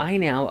sent to you. I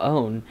now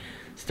own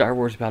Star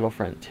Wars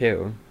Battlefront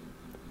 2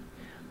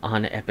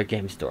 on Epic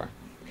Game Store.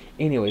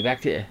 Anyway,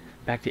 back to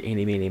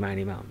Eeny, Meeny,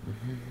 Miny, Mo.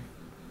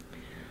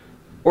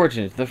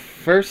 Origins. The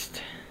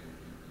first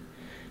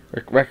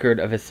record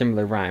of a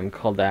similar rhyme,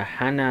 called the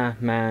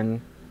Hanaman,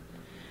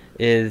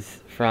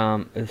 is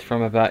from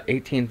about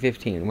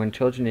 1815, when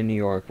children in New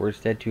York were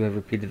said to have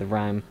repeated the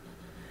rhyme.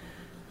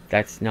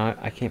 I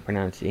can't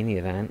pronounce any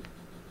of that.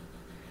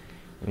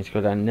 Let me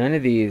scroll down. None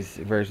of these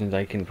versions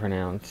I can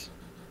pronounce.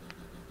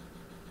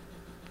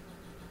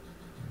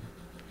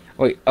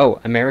 Wait,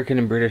 American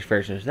and British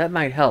versions. That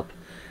might help.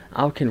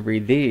 I can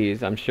read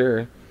these, I'm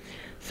sure.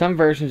 Some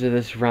versions of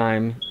this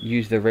rhyme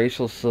use the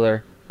racial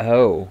slur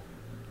 "oh"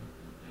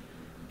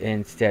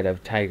 instead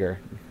of tiger.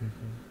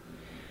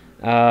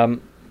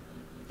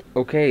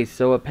 Okay,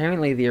 so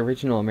apparently the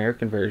original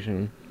American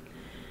version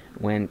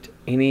went,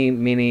 "Eeny,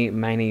 meeny,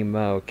 miny,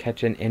 mo,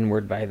 catch an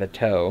N-word by the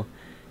toe.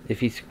 If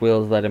he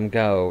squeals, let him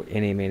go.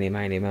 Eeny, meeny,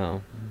 miny,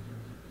 mo."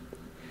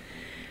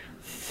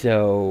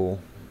 So,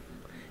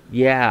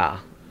 yeah,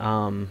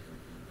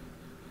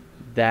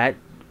 that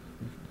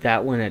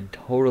went a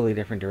totally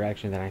different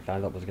direction than I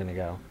thought it was going to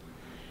go.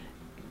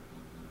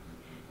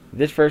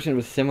 This version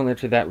was similar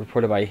to that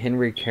reported by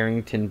Henry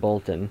Carrington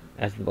Bolton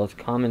as the most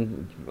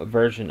common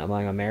version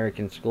among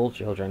American school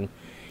children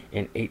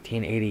in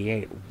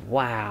 1888.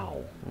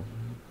 Wow.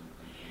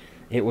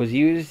 It was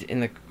used in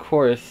the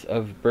chorus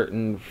of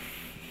Burton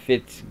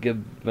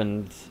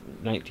Fitzgibbon's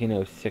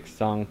 1906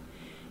 song,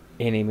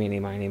 "Eeny, Meeny,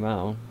 Miny,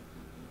 Mo."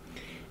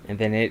 And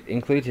then it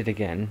includes it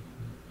again.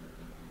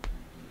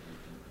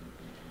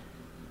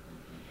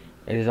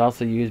 It is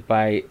also used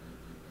by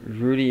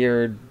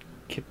Rudyard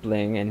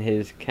Kipling in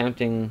his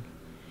Counting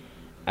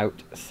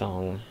Out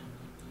song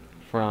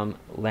from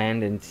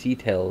Land and Sea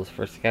Tales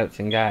for Scouts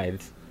and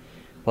Guides,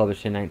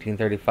 published in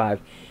 1935.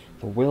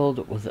 The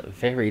world was a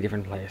very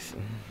different place.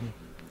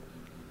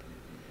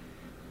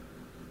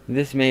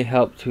 This may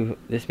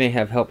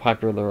have helped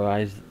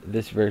popularize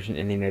this version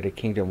in the United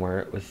Kingdom, where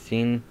it was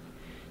seen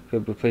to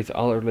have replaced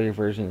all earlier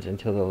versions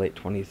until the late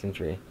 20th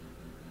century.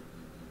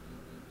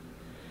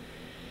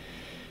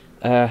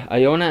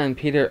 Iona and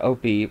Peter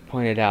Opie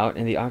pointed out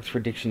in the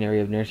Oxford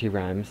Dictionary of Nursery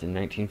Rhymes in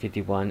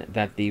 1951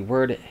 that the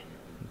word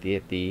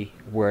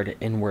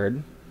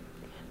N-word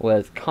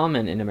was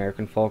common in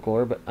American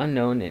folklore but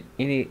unknown in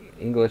any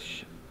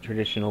English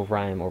traditional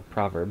rhyme or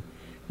proverb.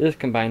 This,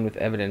 combined with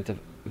evidence of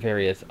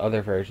various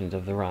other versions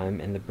of the rhyme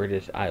in the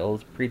British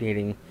Isles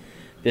predating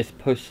this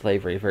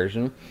post-slavery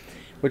version,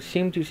 which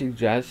seemed to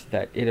suggest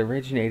that it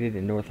originated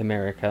in North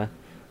America,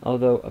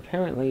 although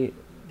apparently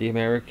the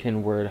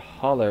American word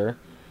holler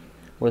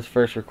was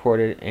first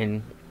recorded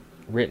in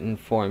written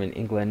form in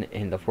England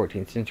in the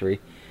 14th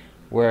century,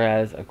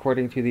 whereas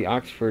according to the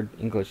Oxford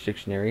English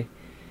Dictionary,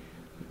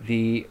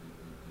 the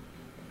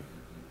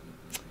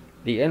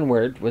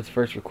N-word was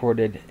first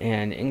recorded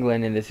in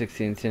England in the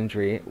 16th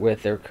century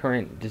with their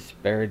current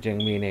disparaging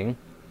meaning.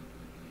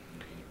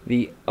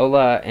 The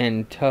ola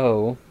and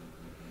toe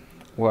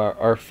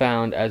are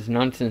found as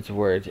nonsense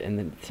words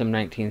in some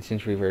 19th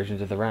century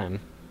versions of the rhyme.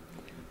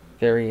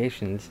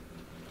 Variations.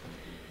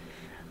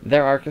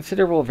 There are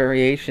considerable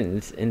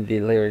variations in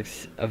the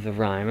lyrics of the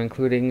rhyme,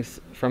 including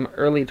from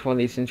early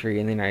 20th century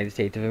in the United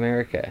States of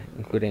America,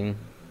 including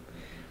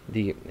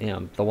the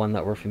one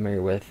that we're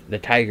familiar with, the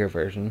Tiger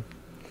version.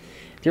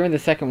 During the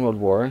Second World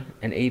War,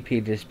 an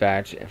AP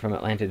dispatch from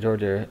Atlanta,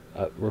 Georgia,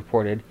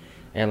 reported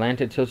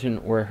Atlanta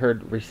children were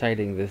heard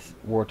reciting this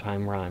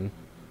wartime rhyme,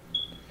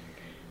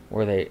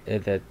 where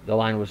the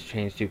line was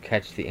changed to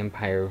catch the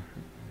emperor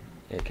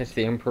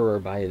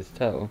by his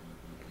toe.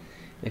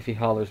 If he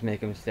hollers,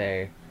 make him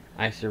say,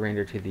 "I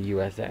surrender to the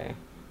USA."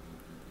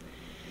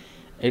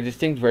 A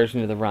distinct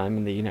version of the rhyme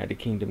in the United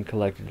Kingdom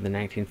collected in the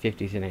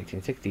 1950s and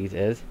 1960s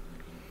is,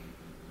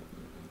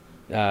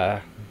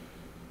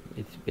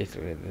 it's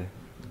basically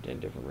the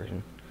different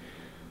version.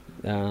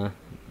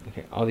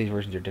 Okay, all these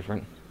versions are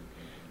different.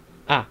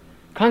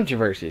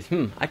 Controversies.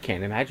 I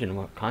can't imagine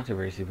what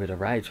controversy would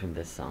arise from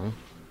this song.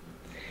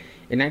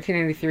 In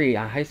 1993,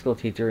 a high school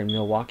teacher in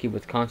Milwaukee,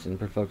 Wisconsin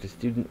provoked a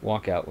student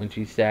walkout when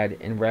she said,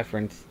 in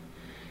reference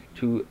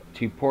to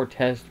poor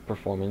test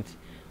performance,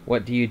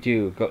 "What do you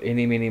do? Go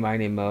any, mini,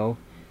 miny, mo?"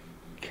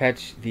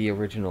 Catch the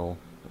original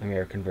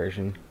American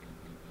version.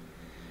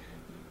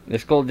 The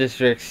school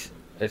district's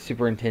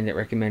superintendent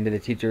recommended the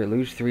teacher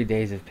lose 3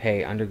 days of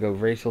pay, undergo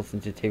racial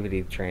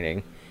sensitivity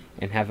training,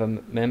 and have a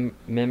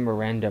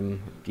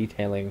memorandum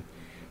detailing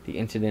the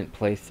incident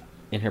placed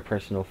in her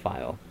personal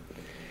file.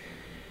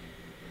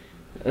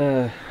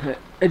 A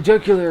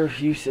jocular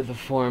use of the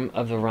form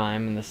of the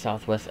rhyme in the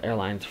Southwest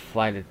Airlines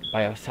flight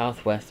by a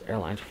Southwest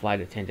Airlines flight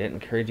attendant,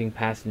 encouraging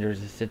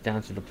passengers to sit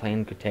down so the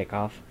plane could take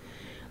off,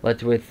 led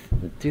to a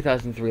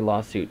 2003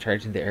 lawsuit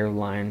charging the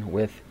airline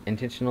with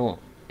intentional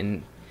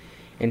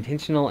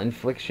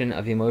infliction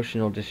of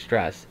emotional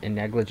distress and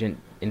negligent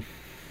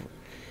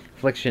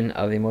infliction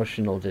of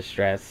emotional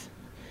distress.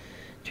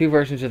 2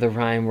 versions of the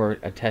rhyme were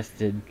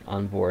attested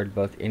on board,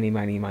 both "Any,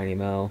 Miny, Miny,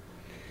 Mo,"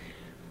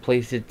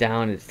 "Place it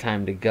down, it's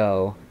time to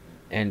go,"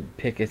 and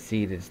 "Pick a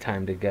seat, it's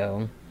time to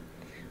go."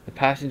 The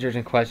passengers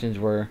in question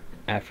were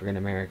African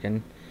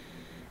American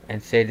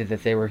and stated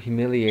that they were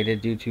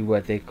humiliated due to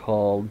what they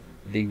called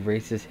the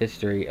racist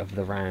history of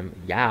the rhyme.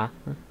 Yeah.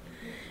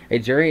 A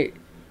jury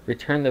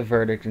returned the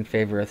verdict in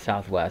favor of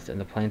Southwest, and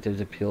the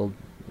plaintiff's appeal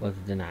was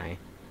denied.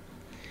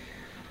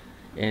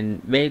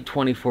 In May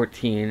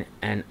 2014,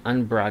 an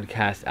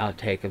unbroadcast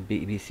outtake of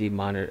BBC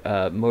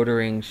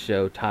motoring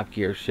show Top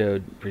Gear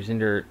showed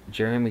presenter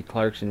Jeremy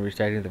Clarkson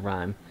reciting the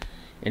rhyme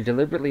and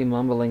deliberately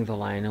mumbling the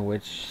line, in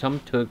which some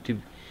took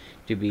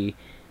to be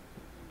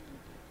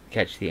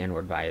 "catch the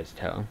N-word by his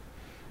toe."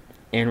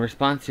 In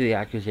response to the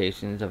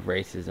accusations of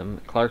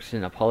racism,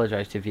 Clarkson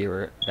apologized to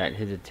viewer that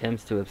his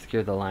attempts to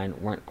obscure the line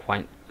weren't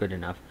quite good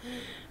enough.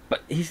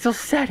 But he still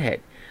said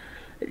it.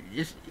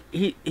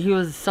 He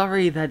was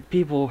sorry that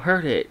people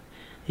heard it.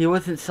 He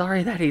wasn't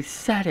sorry that he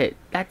said it.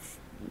 That's...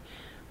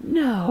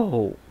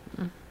 no.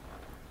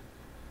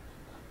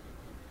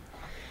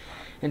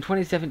 In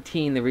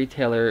 2017, the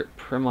retailer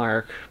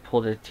Primark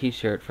pulled a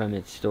t-shirt from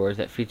its stores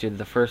that featured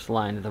the first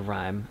line of the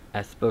rhyme,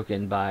 as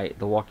spoken by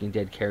the Walking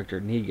Dead character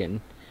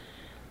Negan,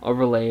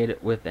 overlaid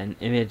with an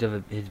image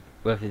of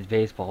his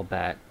baseball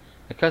bat.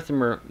 A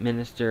customer,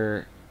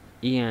 Minister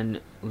Ian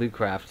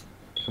Lucraft,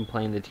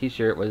 complained the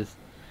t-shirt was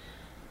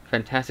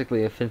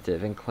fantastically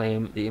offensive and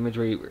claimed the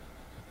imagery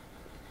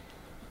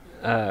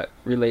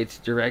relates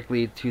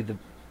directly to the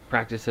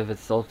practice of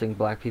insulting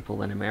black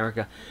people in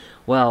America.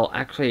 Well,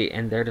 actually,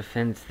 in their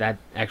defense, that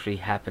actually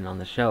happened on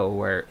the show,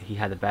 where he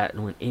had the bat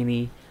and went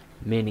 "Any,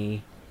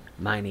 mini,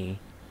 miny,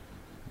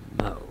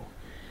 mo."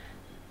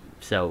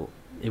 So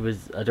it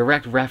was a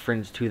direct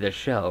reference to the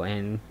show,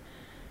 and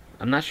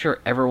I'm not sure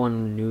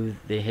everyone knew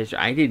the history.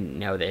 I didn't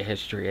know the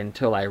history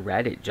until I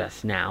read it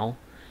just now.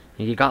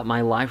 And you got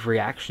my live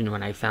reaction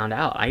when I found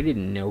out. I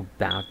didn't know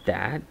about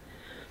that.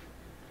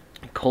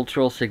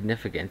 Cultural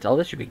significance. Oh,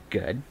 this should be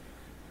good.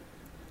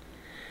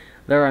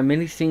 There are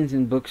many scenes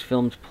in books,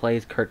 films,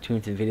 plays,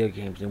 cartoons, and video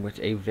games in which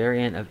a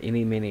variant of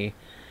 "any, mini"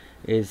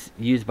 is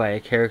used by a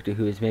character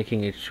who is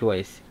making a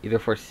choice, either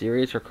for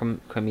serious or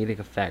comedic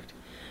effect.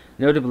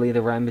 Notably,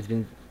 the rhyme has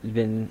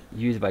been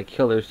used by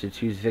killers to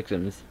choose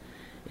victims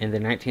in the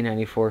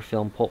 1994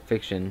 film Pulp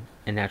Fiction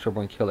and Natural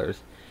Born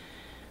Killers,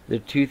 the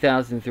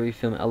 2003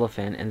 film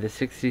Elephant, and the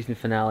 6th season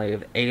finale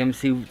of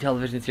AMC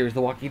television series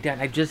The Walking Dead.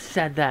 I just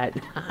said that.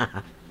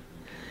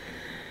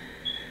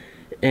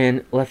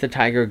 And Let the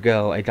Tiger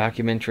Go, a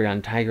documentary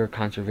on tiger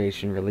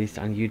conservation released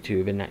on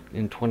YouTube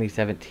in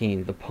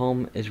 2017. The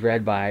poem is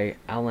read by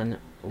Alan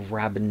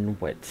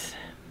Rabinowitz,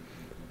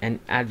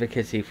 an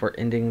advocacy for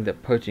ending the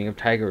poaching of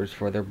tigers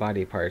for their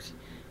body parts.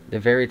 The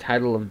very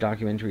title of the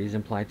documentary is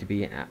implied to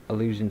be an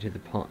allusion to the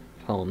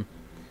poem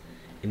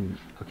in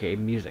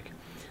music.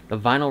 The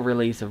vinyl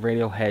release of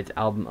Radiohead's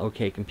album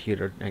OK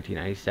Computer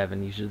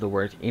 1997 uses the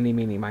words "any,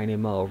 meeny, miny,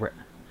 mo"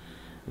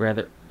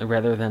 rather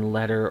than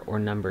letter or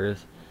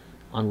numbers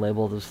on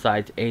labels of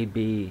sides A,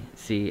 B,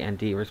 C, and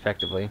D,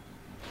 respectively.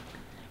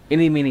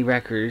 Any Meeny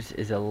Records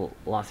is a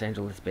Los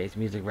Angeles-based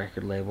music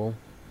record label,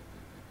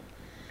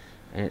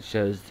 and it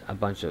shows a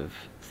bunch of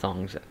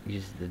songs that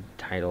use the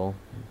title.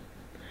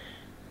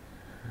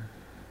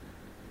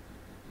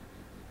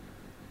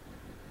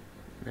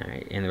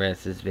 Alright, and the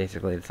rest is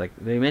basically, it's like,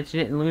 they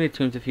mentioned it in Looney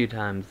Tunes a few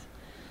times.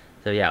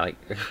 So yeah, like,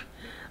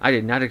 I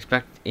did not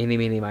expect Any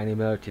Meeny Miny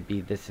Mo to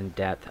be this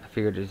in-depth. I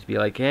figured it would just be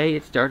like, hey,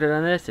 it started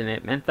on this, and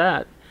it meant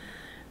that.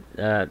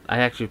 I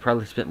actually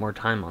probably spent more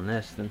time on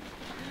this than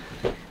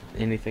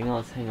anything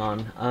else. Hang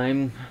on.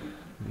 I'm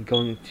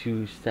going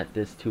to set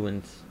this to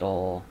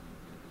install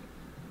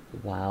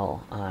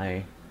while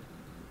I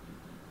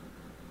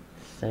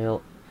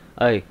sail.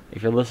 Hey,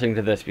 if you're listening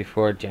to this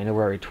before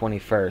January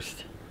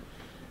 21st,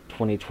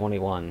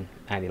 2021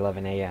 at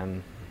 11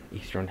 a.m.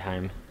 Eastern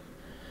Time,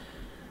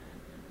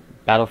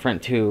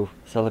 Battlefront 2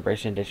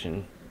 Celebration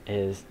Edition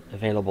is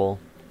available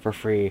for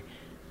free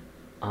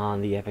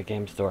on the Epic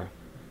Games Store.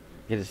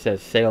 It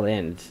says sale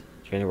ends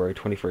January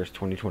 21st,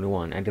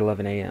 2021 at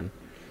 11 a.m.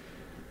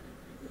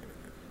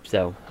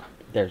 So,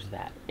 there's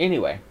that.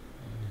 Anyway,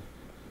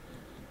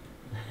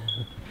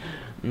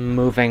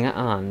 moving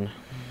on.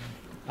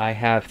 I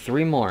have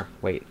three more.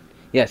 Wait.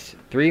 Yes,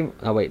 three.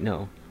 Oh, wait,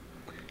 no.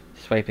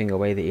 Swiping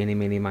away the eeny,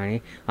 meeny,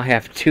 miny. I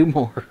have two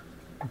more.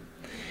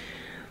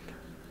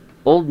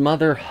 Old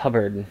Mother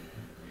Hubbard.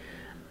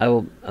 I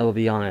will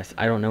be honest.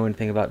 I don't know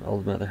anything about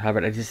Old Mother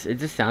Hubbard. It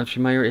just sounds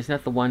familiar. Isn't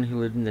that the one who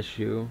lived in the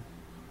shoe?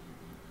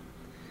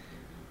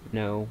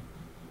 No.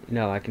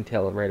 No, I can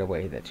tell right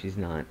away that she's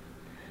not.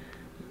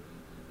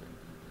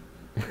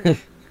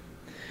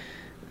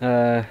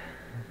 That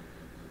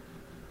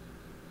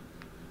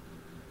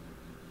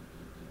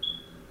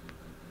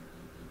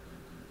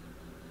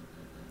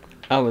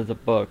was a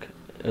book.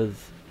 It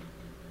was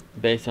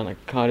based on a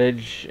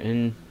cottage,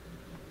 and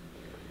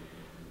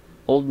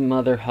Old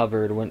Mother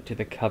Hubbard went to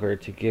the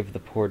cupboard to give the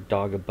poor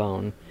dog a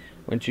bone.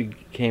 When she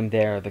came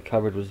there, the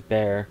cupboard was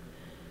bare,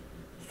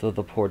 so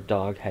the poor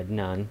dog had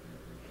none.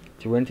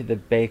 She went to the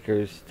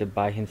baker's to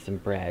buy him some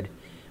bread.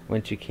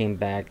 When she came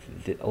back,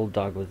 the old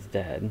dog was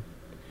dead.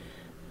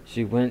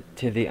 She went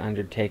to the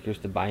undertaker's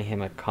to buy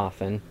him a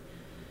coffin,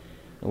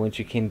 and when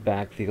she came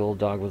back, the old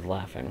dog was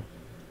laughing.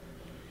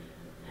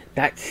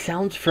 That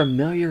sounds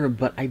familiar,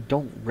 but I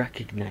don't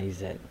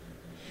recognize it.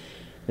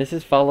 This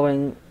is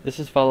followed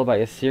by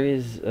a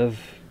series of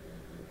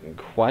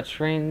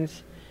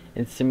quatrains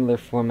in similar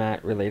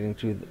format relating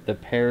to the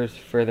pair's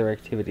further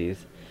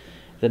activities,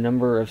 the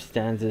number of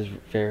stanzas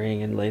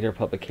varying in later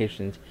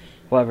publications.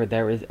 However,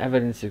 there is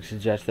evidence to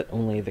suggest that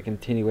only the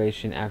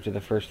continuation after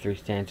the first three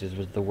stanzas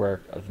was the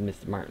work of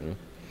Miss Martin.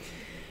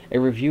 A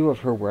review of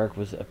her work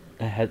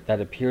that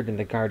appeared in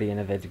the Guardian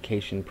of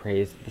Education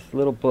praised this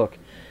little book,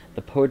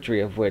 the poetry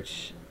of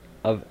which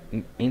of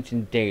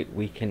ancient date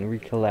we can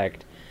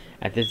recollect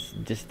at this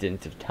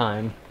distance of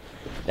time,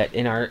 that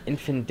in our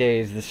infant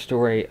days the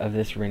story of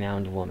this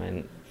renowned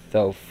woman,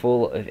 though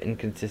full of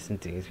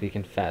inconsistencies, we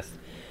confess,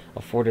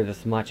 afforded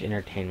us much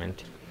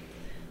entertainment.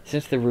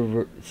 Since the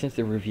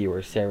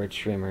reviewer, Sarah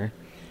Schremer,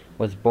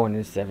 was born in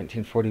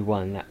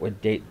 1741, that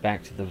would date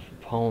back to the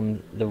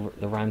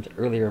rhyme's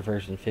earlier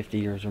version, 50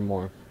 years or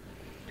more.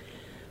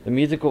 A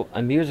musical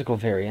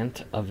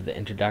variant of the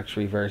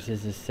introductory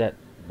verses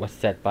was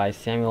set by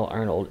Samuel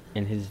Arnold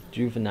in his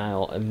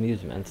Juvenile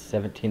Amusements,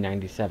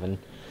 1797.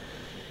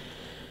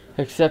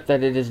 Except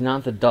that it is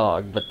not the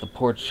dog, but the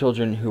poor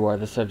children who are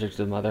the subjects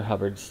of Mother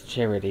Hubbard's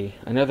charity.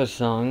 Another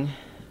song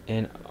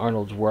in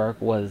Arnold's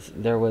work was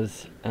 "There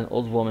Was an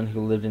Old Woman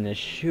Who Lived in a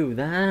Shoe."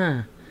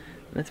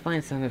 Let's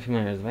find something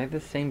familiar. It's by the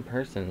same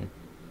person,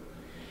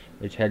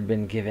 which had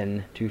been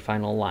given two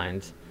final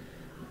lines.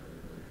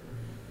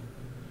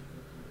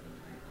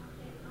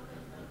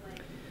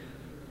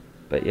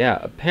 But yeah,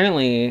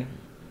 apparently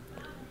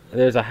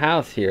there's a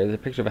house here. There's a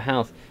picture of a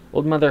house.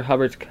 Old Mother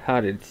Hubbard's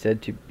cottage,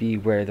 said to be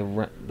where the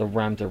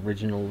rhyme's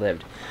original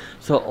lived.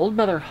 So Old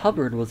Mother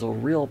Hubbard was a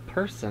real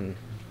person,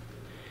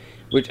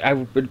 which I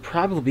would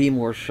probably be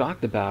more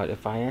shocked about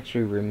if I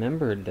actually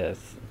remembered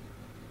this.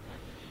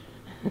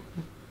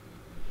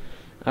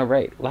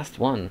 Alright, last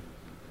one,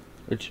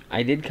 which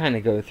I did kind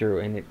of go through,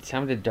 and it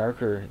sounded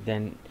darker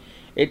than...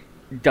 It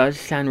does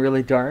sound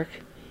really dark.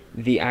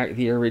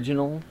 The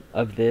original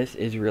of this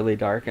is really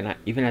dark, and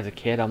even as a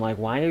kid, I'm like,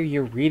 why are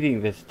you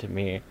reading this to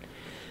me?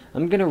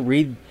 I'm gonna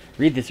read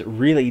this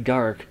really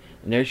dark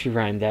nursery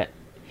rhyme that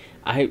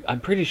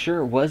I'm pretty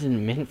sure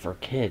wasn't meant for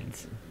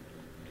kids.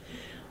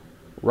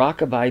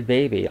 Rock-a-bye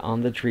baby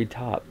on the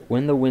treetop.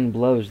 When the wind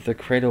blows, the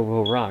cradle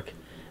will rock.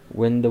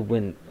 When the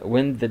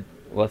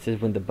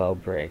bow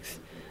breaks,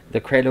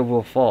 the cradle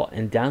will fall,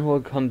 and down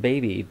will come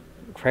baby,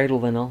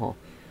 cradle and all.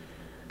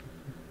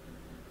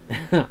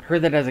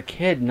 Heard that as a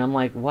kid, and I'm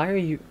like, why are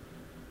you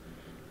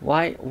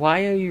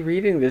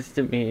reading this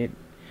to me?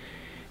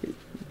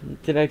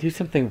 Did I do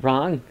something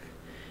wrong?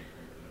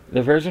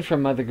 The version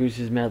from Mother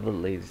Goose's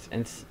Melodies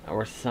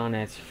or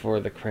Sonnets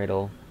for the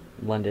Cradle,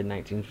 London,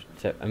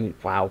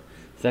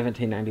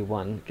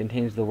 1791,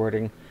 contains the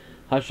wording,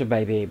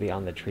 "Hush-a-bye baby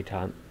on the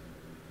treetop."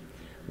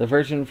 The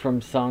version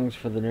from Songs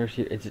for the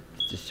Nursery, it's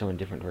just showing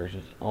different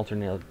versions,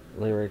 alternate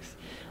lyrics.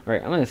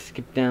 Alright, I'm going to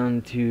skip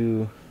down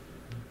to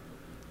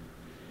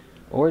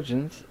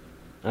origins.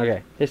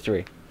 Okay,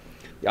 history.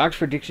 The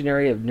Oxford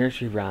Dictionary of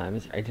Nursery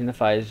Rhymes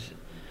identifies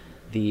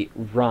the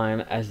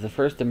rhyme as the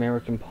first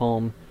American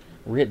poem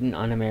written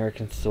on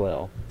American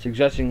soil,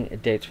 suggesting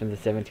it dates from the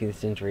 17th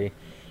century,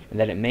 and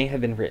that it may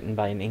have been written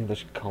by an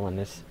English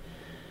colonist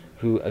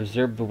who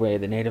observed the way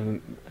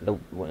Native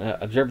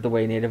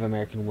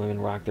American women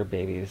rocked their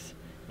babies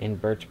in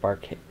birch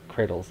bark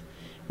cradles,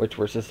 which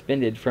were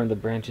suspended from the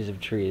branches of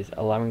trees,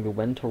 allowing the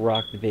wind to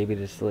rock the baby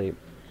to sleep.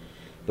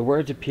 The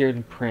words appeared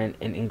in print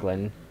in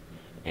England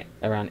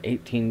around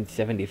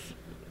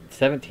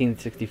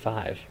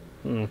 1765.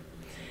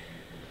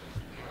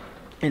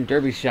 In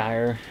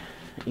Derbyshire,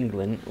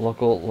 England,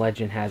 local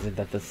legend has it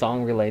that the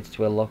song relates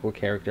to a local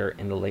character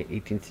in the late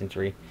 18th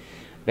century,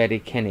 Betty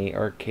Kenny,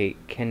 or Kate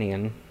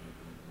Kenyon,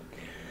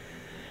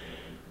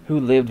 who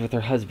lived with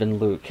her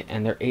husband Luke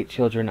and their 8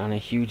 children on a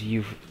huge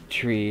yew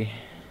tree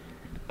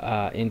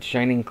in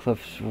Shining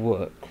Cliff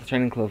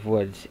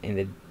Woods in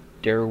the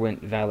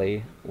Derwent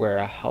Valley, where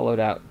a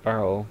hollowed-out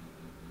barrel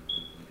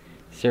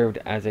served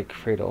as a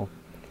cradle.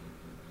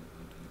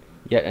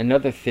 Yet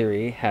another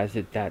theory has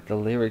it that the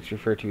lyrics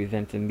refer to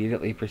events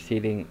immediately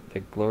preceding the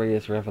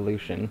Glorious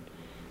Revolution.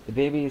 The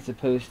baby is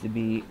supposed to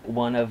be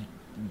one of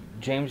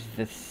James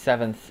the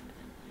Seventh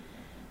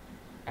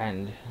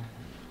and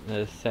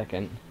the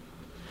Second.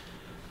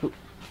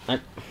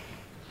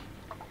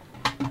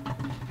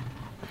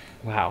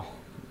 Wow,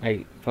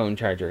 my phone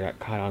charger got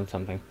caught on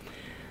something.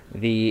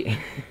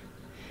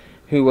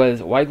 Who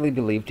was widely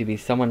believed to be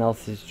someone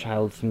else's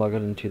child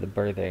smuggled into the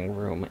birthing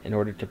room in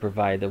order to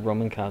provide the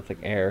Roman Catholic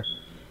heir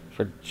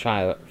for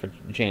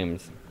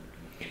James.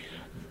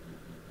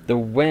 The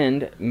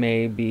wind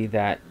may be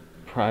that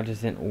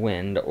Protestant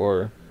wind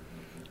or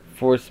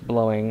force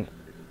blowing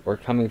or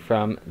coming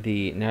from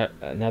the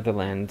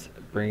Netherlands,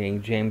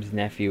 bringing James'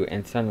 nephew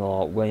and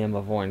son-in-law William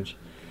of Orange,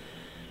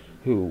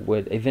 who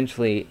would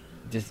eventually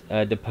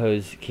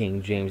depose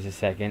King James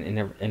II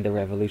in the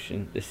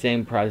Revolution, the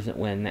same Protestant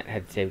wind that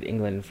had saved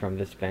England from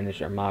the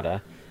Spanish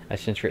Armada a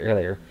century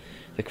earlier.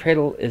 The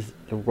cradle is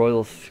the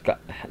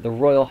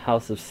royal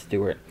House of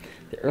Stuart.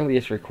 The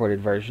earliest recorded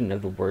version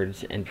of the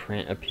words in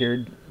print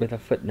appeared with a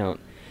footnote.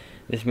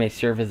 This may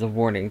serve as a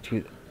warning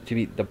to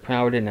be the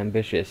proud and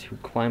ambitious who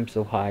climb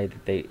so high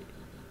that they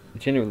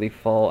generally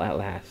fall at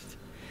last,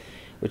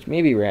 which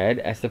may be read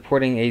as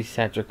supporting a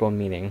satirical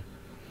meaning.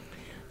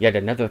 Yet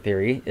another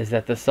theory is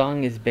that the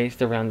song is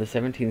based around the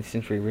 17th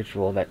century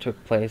ritual that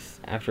took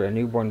place after a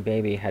newborn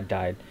baby had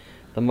died.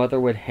 The mother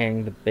would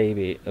hang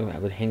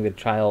the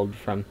child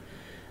from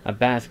a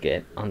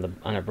basket on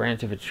a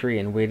branch of a tree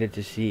and waited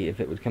to see if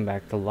it would come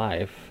back to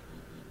life.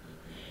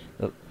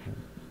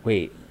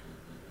 Wait.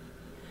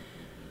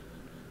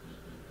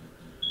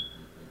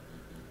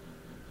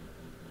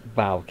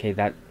 Wow, okay,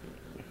 that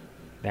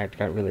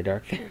got really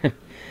dark.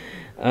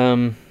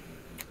 The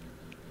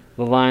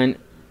line,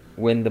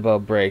 "When the bow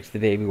breaks, the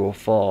baby will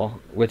fall,"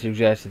 which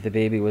suggests that the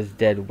baby was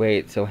dead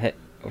weight, so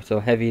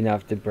heavy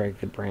enough to break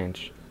the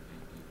branch.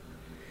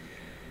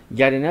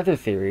 Yet another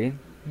theory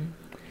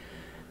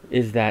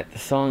is that the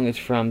song is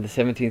from the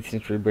 17th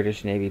century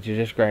British Navy to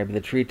describe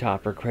the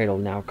treetop or cradle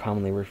now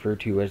commonly referred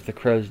to as the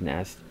crow's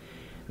nest.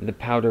 The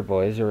powder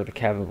boys, or the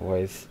cabin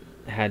boys,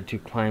 had to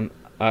climb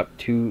up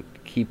to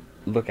keep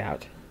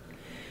lookout.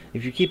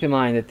 If you keep in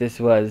mind that this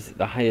was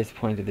the highest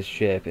point of the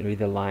ship and read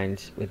the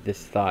lines with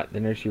this thought, the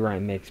nursery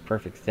rhyme makes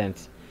perfect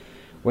sense.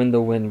 When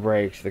the wind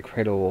breaks, the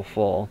cradle will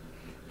fall.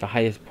 The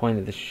highest point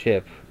of the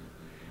ship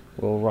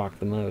will rock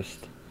the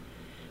most.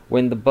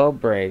 When the bow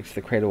breaks,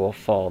 the cradle will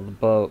fall.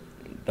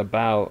 The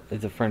bow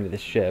is the front of the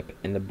ship,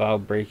 and the bow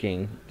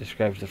breaking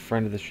describes the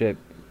front of the ship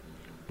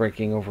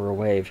breaking over a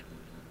wave.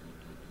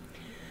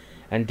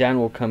 And down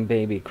will come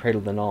baby,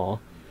 cradled and all.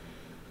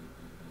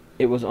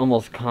 It was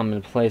almost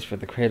commonplace for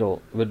the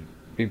cradle would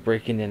be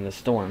breaking in the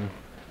storm.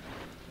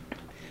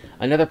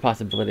 Another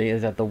possibility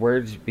is that the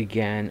words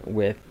began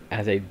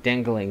as a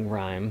dangling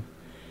rhyme,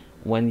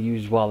 one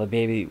used while the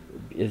baby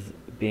is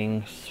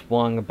being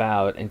swung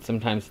about and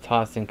sometimes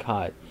tossed and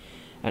caught.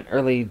 An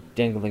early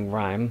dangling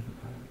rhyme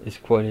is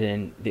quoted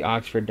in the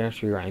Oxford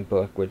Nursery Rhyme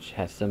book, which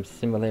has some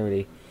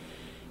similarity.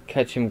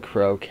 "Catch him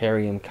crow,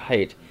 carry him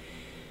kite,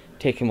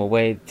 take him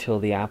away till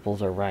the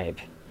apples are ripe.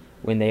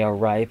 When they are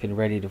ripe and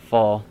ready to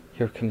fall,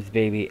 here comes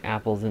baby,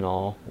 apples and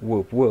all,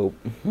 whoop whoop."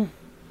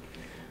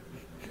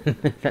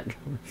 That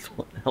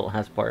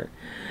last part.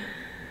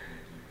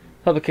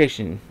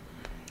 Publication.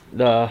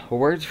 The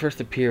words first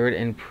appeared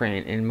in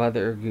print in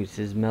Mother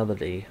Goose's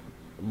Melody,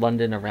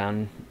 London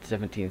around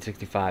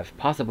 1765,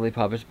 possibly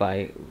published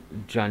by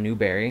John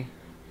Newbery,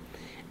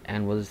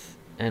 and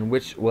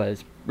which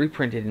was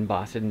reprinted in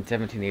Boston in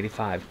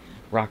 1785.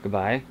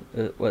 Rockabye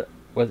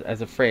was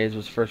as a phrase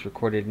was first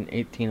recorded in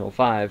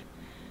 1805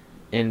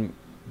 in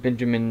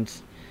Benjamin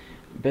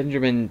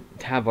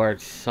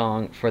Tabart's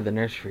Song for the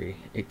Nursery,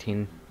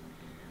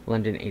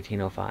 London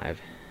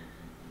 1805.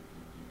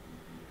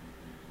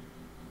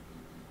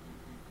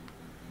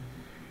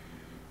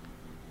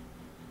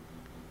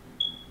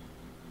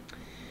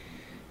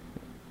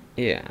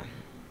 Yeah.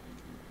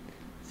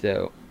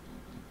 So,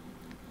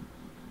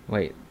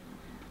 wait.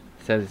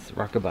 It says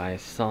Rockabye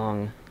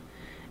Song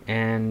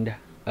and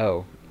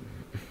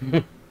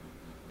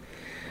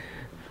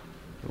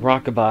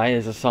Rockabye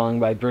is a song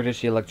by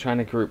British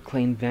electronic group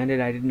Clean Bandit.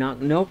 I did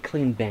not know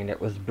Clean Bandit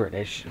was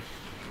British.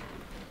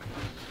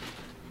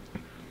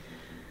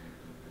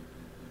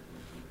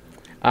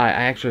 I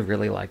actually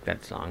really like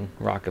that song,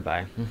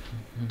 Rockabye.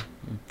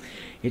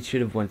 It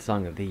should have won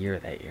Song of the Year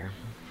that year.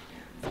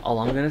 That's all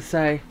I'm gonna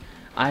say.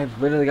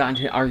 I've literally gotten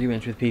into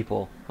arguments with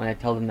people when I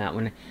tell them that,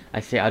 when I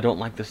say I don't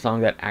like the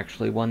song that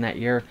actually won that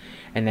year,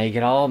 and they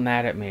get all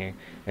mad at me.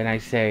 And I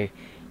say,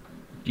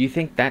 do you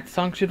think that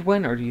song should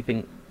win, or do you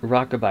think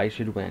Rockabye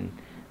should win?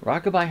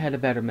 Rockabye had a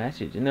better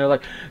message. And they're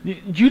like,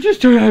 you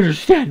just don't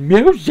understand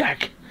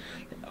music.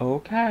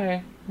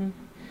 Okay.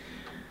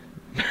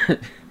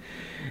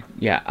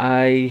 Yeah,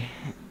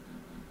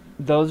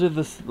 those are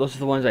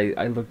the ones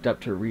I looked up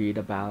to read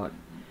about.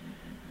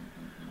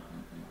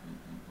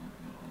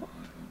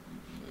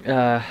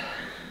 Uh,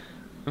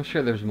 I'm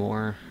sure there's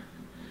more.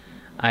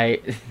 I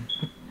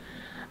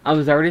I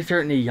was already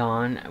starting to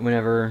yawn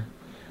whenever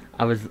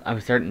I was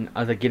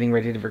like getting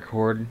ready to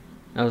record.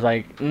 I was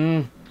like,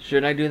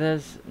 should I do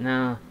this?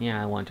 No,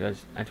 yeah, I want to.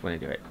 I just want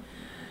to do it.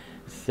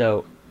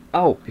 So,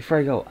 oh, before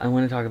I go, I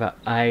want to talk about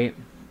I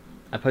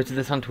posted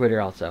this on Twitter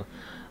also.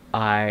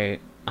 I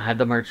had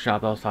the merch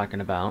shop I was talking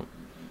about,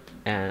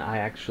 and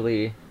I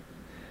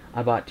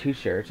bought two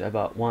shirts. I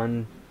bought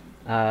one.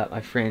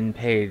 My friend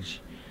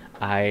Paige,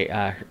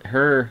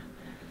 her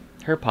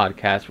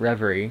podcast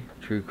Reverie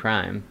True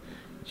Crime.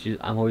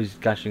 I'm always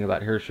gushing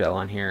about her show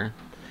on here,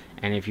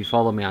 and if you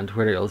follow me on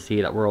Twitter, you'll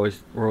see that we're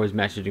always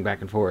messaging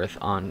back and forth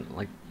on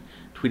like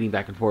tweeting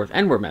back and forth,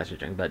 and we're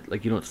messaging, but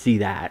like you don't see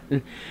that.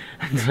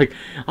 It's like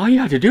all you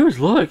have to do is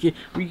look. You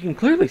can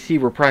clearly see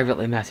we're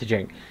privately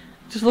messaging.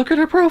 Just look at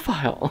her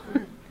profile.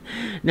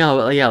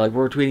 No, yeah, like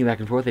we're tweeting back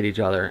and forth at each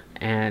other,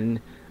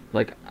 and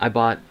like I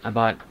bought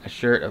a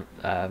shirt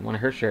of one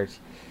of her shirts,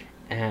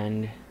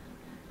 and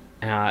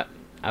I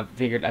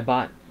figured I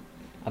bought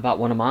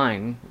one of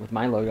mine with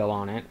my logo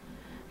on it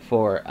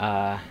for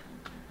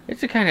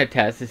it's a kind of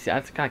test. It's kind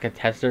of like a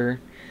tester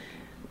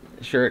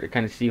shirt to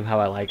kind of see how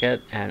I like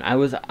it, and I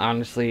was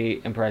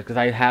honestly impressed because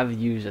I have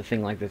used a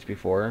thing like this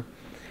before.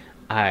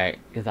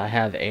 Because I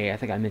have I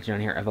think I mentioned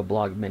on here, I have a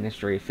blog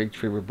ministry, Fig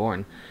Tree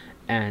Reborn,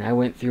 and I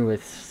went through a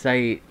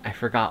site, I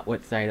forgot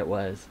what site it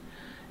was,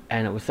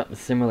 and it was something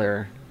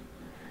similar,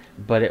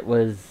 but it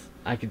was,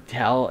 I could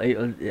tell,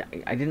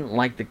 I didn't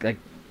like the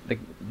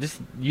just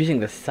using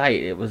the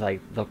site, it was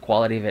like the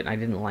quality of it, and I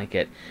didn't like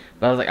it,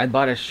 but I was like, I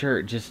bought a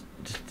shirt just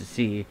to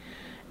see,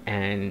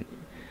 and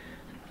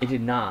it did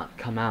not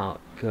come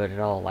out good at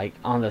all. Like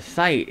on the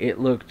site, it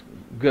looked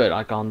good.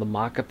 Like on the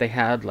mock-up they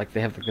had, like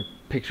they have like a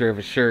picture of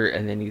a shirt,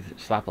 and then you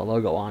slap a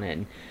logo on it,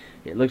 and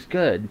it looks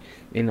good.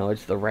 You know,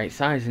 it's the right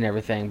size and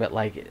everything. But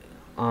like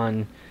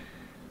on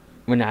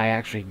when I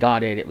actually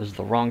got it, it was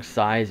the wrong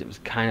size. It was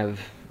kind of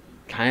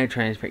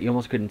transparent. You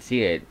almost couldn't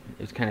see it.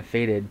 It was kind of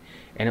faded,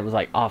 and it was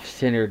like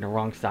off-centered and the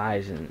wrong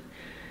size. And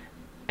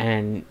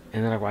then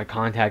I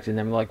contacted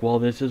them, like, well,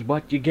 this is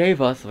what you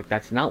gave us. Like,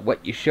 that's not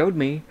what you showed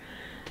me.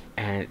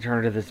 And it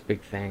turned into this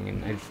big thing,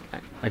 and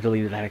I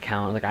deleted that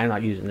account. Like, I'm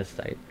not using this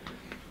site.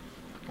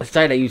 The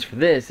site I use for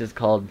this is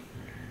called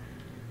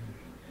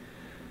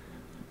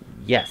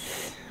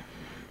Yes.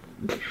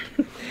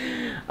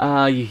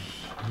 You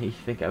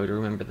think I would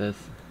remember this?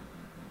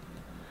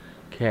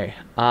 Okay,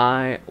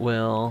 I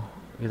will,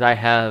 because I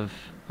have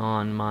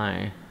on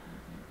my,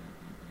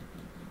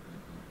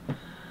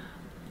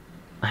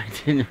 I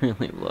didn't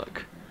really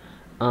look.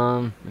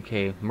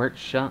 Okay, merch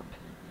shop.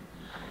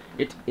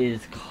 It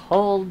is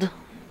called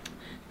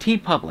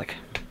TeePublic.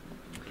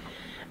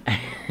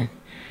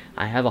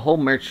 I have a whole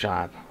merch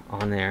shop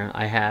on there.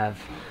 And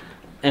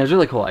it was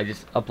really cool. I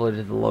just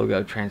uploaded the logo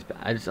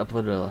I just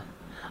uploaded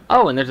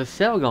oh, and there's a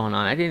sale going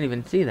on. I didn't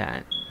even see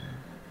that.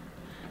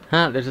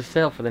 Huh, there's a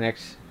sale for the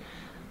next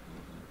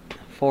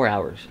 4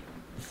 hours.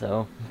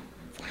 So,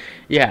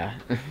 yeah.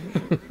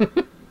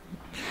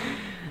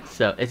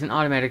 So, it's an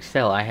automatic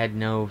sale. I had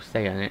no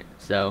say on it.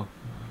 So,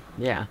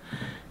 yeah.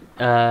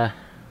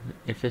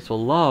 If this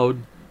will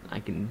load, I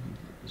can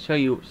show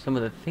you some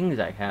of the things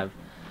I have.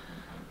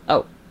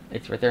 Oh,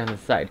 it's right there on the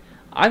side.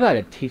 I bought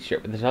a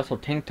t-shirt, but there's also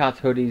tank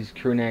tops, hoodies,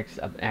 crew necks.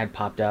 An ad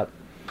popped up.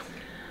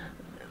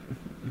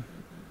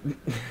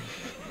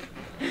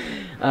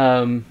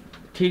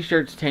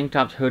 T-shirts, tank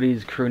tops,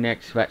 hoodies, crew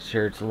necks,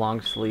 sweatshirts,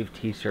 long sleeve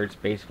t-shirts,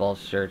 baseball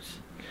shirts,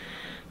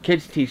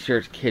 kids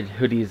t-shirts, kids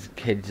hoodies,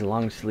 kids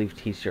long sleeve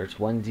t-shirts,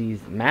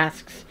 onesies,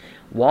 masks,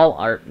 wall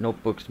art,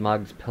 notebooks,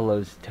 mugs,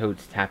 pillows,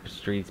 totes,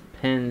 tapestries,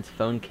 pens,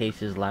 phone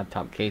cases,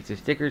 laptop cases,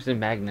 stickers, and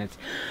magnets.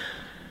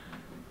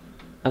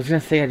 I was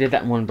going to say I did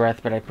that in one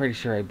breath, but I'm pretty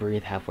sure I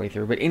breathed halfway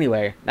through. But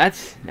anyway,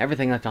 that's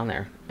everything that's on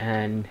there.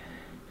 And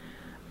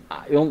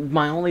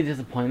my only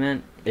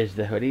disappointment is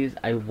the hoodies.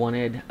 I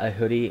wanted a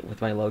hoodie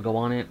with my logo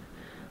on it,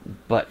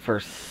 but for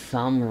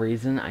some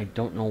reason, I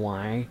don't know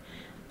why.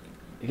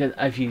 Because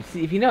if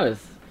you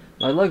notice,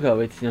 my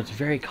logo, it's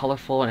very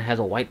colorful and it has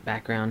a white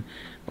background.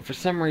 But for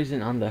some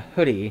reason on the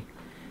hoodie,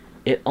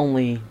 it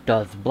only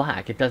does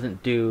black. It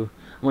doesn't do,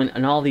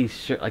 in all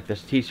these like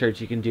this t-shirts,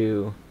 you can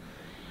do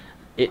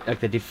it, like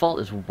the default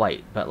is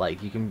white, but like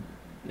it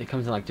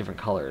comes in like different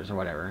colors or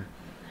whatever.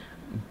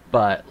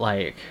 But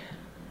like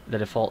the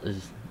default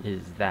is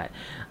that.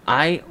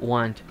 I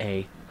want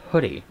a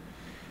hoodie,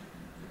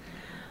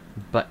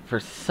 but for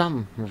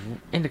some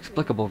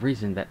inexplicable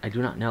reason that I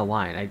do not know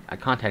why, and I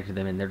contacted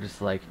them, and they're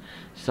just like,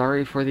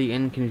 sorry for the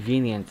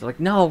inconvenience.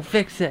 Like, no,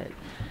 fix it.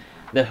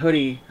 The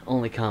hoodie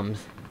only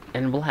comes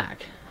in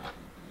black,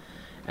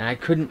 and I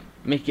couldn't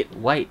make it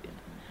white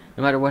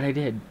no matter what I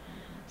did.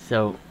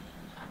 So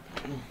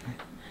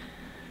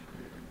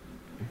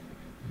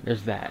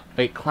there's that.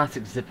 Wait,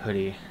 classic zip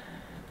hoodie.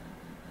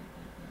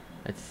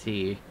 Let's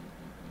see.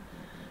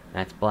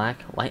 That's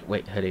black.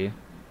 Lightweight hoodie.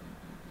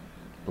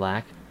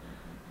 Black.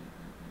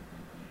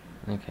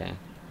 Okay,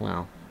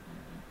 well,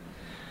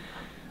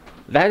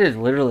 that is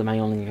literally my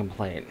only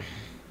complaint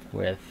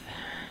with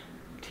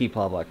T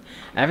Public.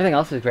 Everything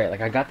else is great.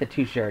 Like, I got the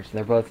 2 shirts.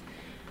 They're both,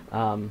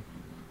 um,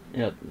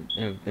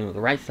 the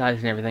right size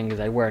and everything, because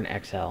I wear an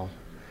XL.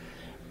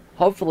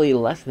 Hopefully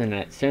less than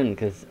that soon,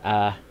 because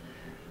I've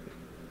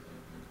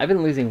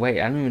been losing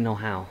weight. I don't even know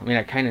how. I mean,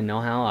 I kind of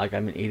know how. Like,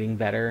 I've been eating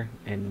better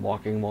and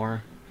walking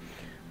more,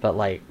 but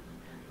like,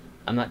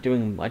 I'm not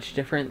doing much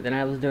different than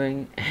I was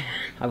doing.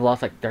 I've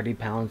lost like 30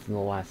 pounds in the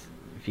last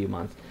few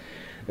months.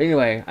 But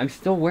anyway, I'm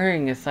still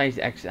wearing a size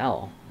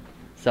XL.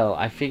 So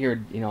I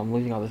figured, I'm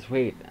losing all this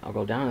weight, I'll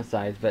go down a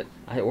size, but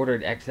I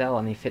ordered XL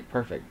and they fit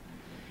perfect.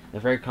 They're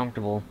very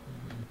comfortable.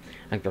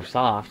 Like, they're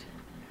soft.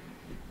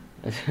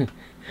 Well,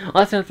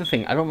 that's another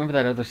thing. I don't remember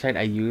that other site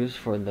I used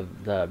for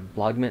the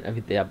blog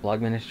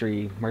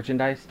ministry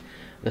merchandise.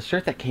 The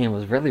shirt that came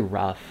was really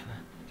rough.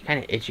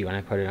 Kind of itchy when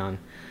I put it on.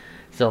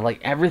 So, like,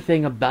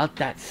 everything about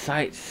that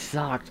site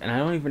sucked, and I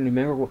don't even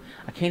remember.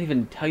 I can't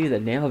even tell you the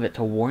name of it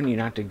to warn you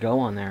not to go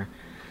on there.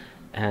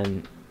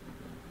 And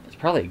it's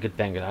probably a good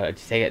thing, because I'd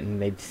say it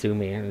and they'd sue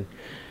me, and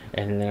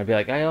then I'd be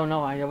like, I don't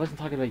know, I wasn't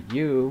talking about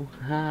you.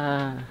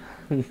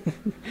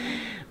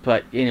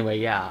 But anyway,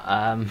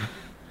 yeah.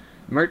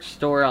 Merch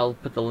store, I'll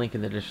put the link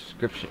in the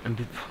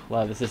description.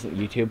 Well, this isn't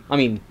YouTube. I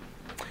mean,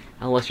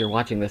 unless you're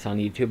watching this on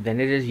YouTube, then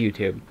it is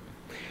YouTube.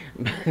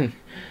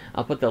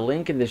 I'll put the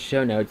link in the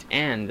show notes,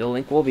 and the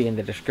link will be in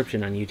the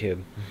description on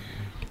YouTube.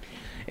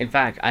 In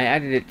fact, I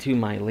added it to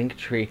my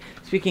Linktree.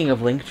 Speaking of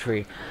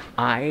Linktree,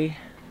 I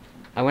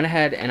went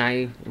ahead and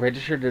I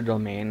registered a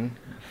domain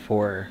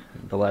for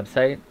the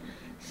website.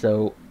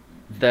 So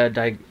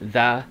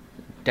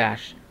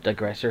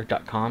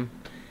the-digressor.com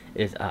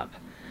is up.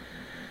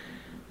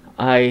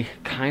 I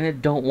kind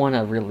of don't want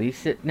to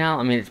release it now.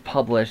 I mean, it's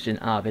published and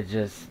up. It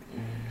just,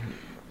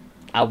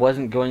 I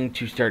wasn't going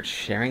to start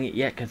sharing it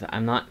yet because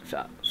I'm not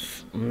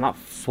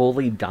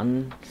fully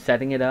done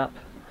setting it up.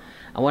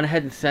 I went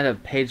ahead and set a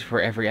page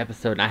for every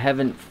episode, and I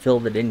haven't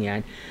filled it in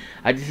yet.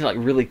 I just like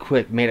really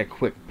quick made a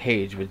quick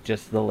page with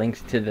just the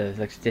links to the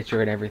like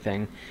Stitcher and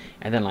everything,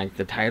 and then like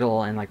the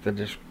title and like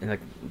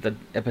the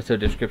episode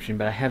description.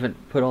 But I haven't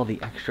put all the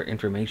extra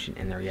information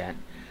in there yet.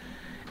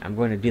 I'm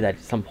going to do that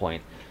at some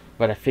point.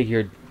 But I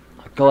figured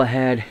I'll go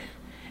ahead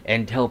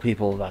and tell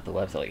people about the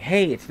website. Like,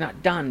 hey, it's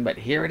not done, but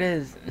here it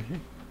is.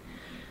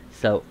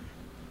 So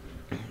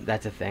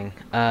that's a thing.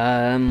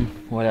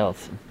 What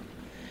else?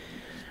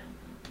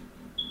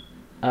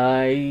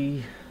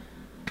 I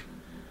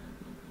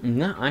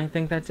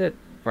think that's it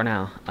for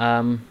now.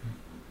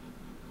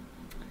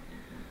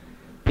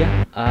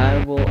 Yeah,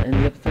 I will end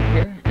the episode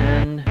here,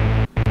 and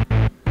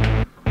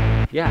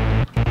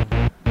yeah.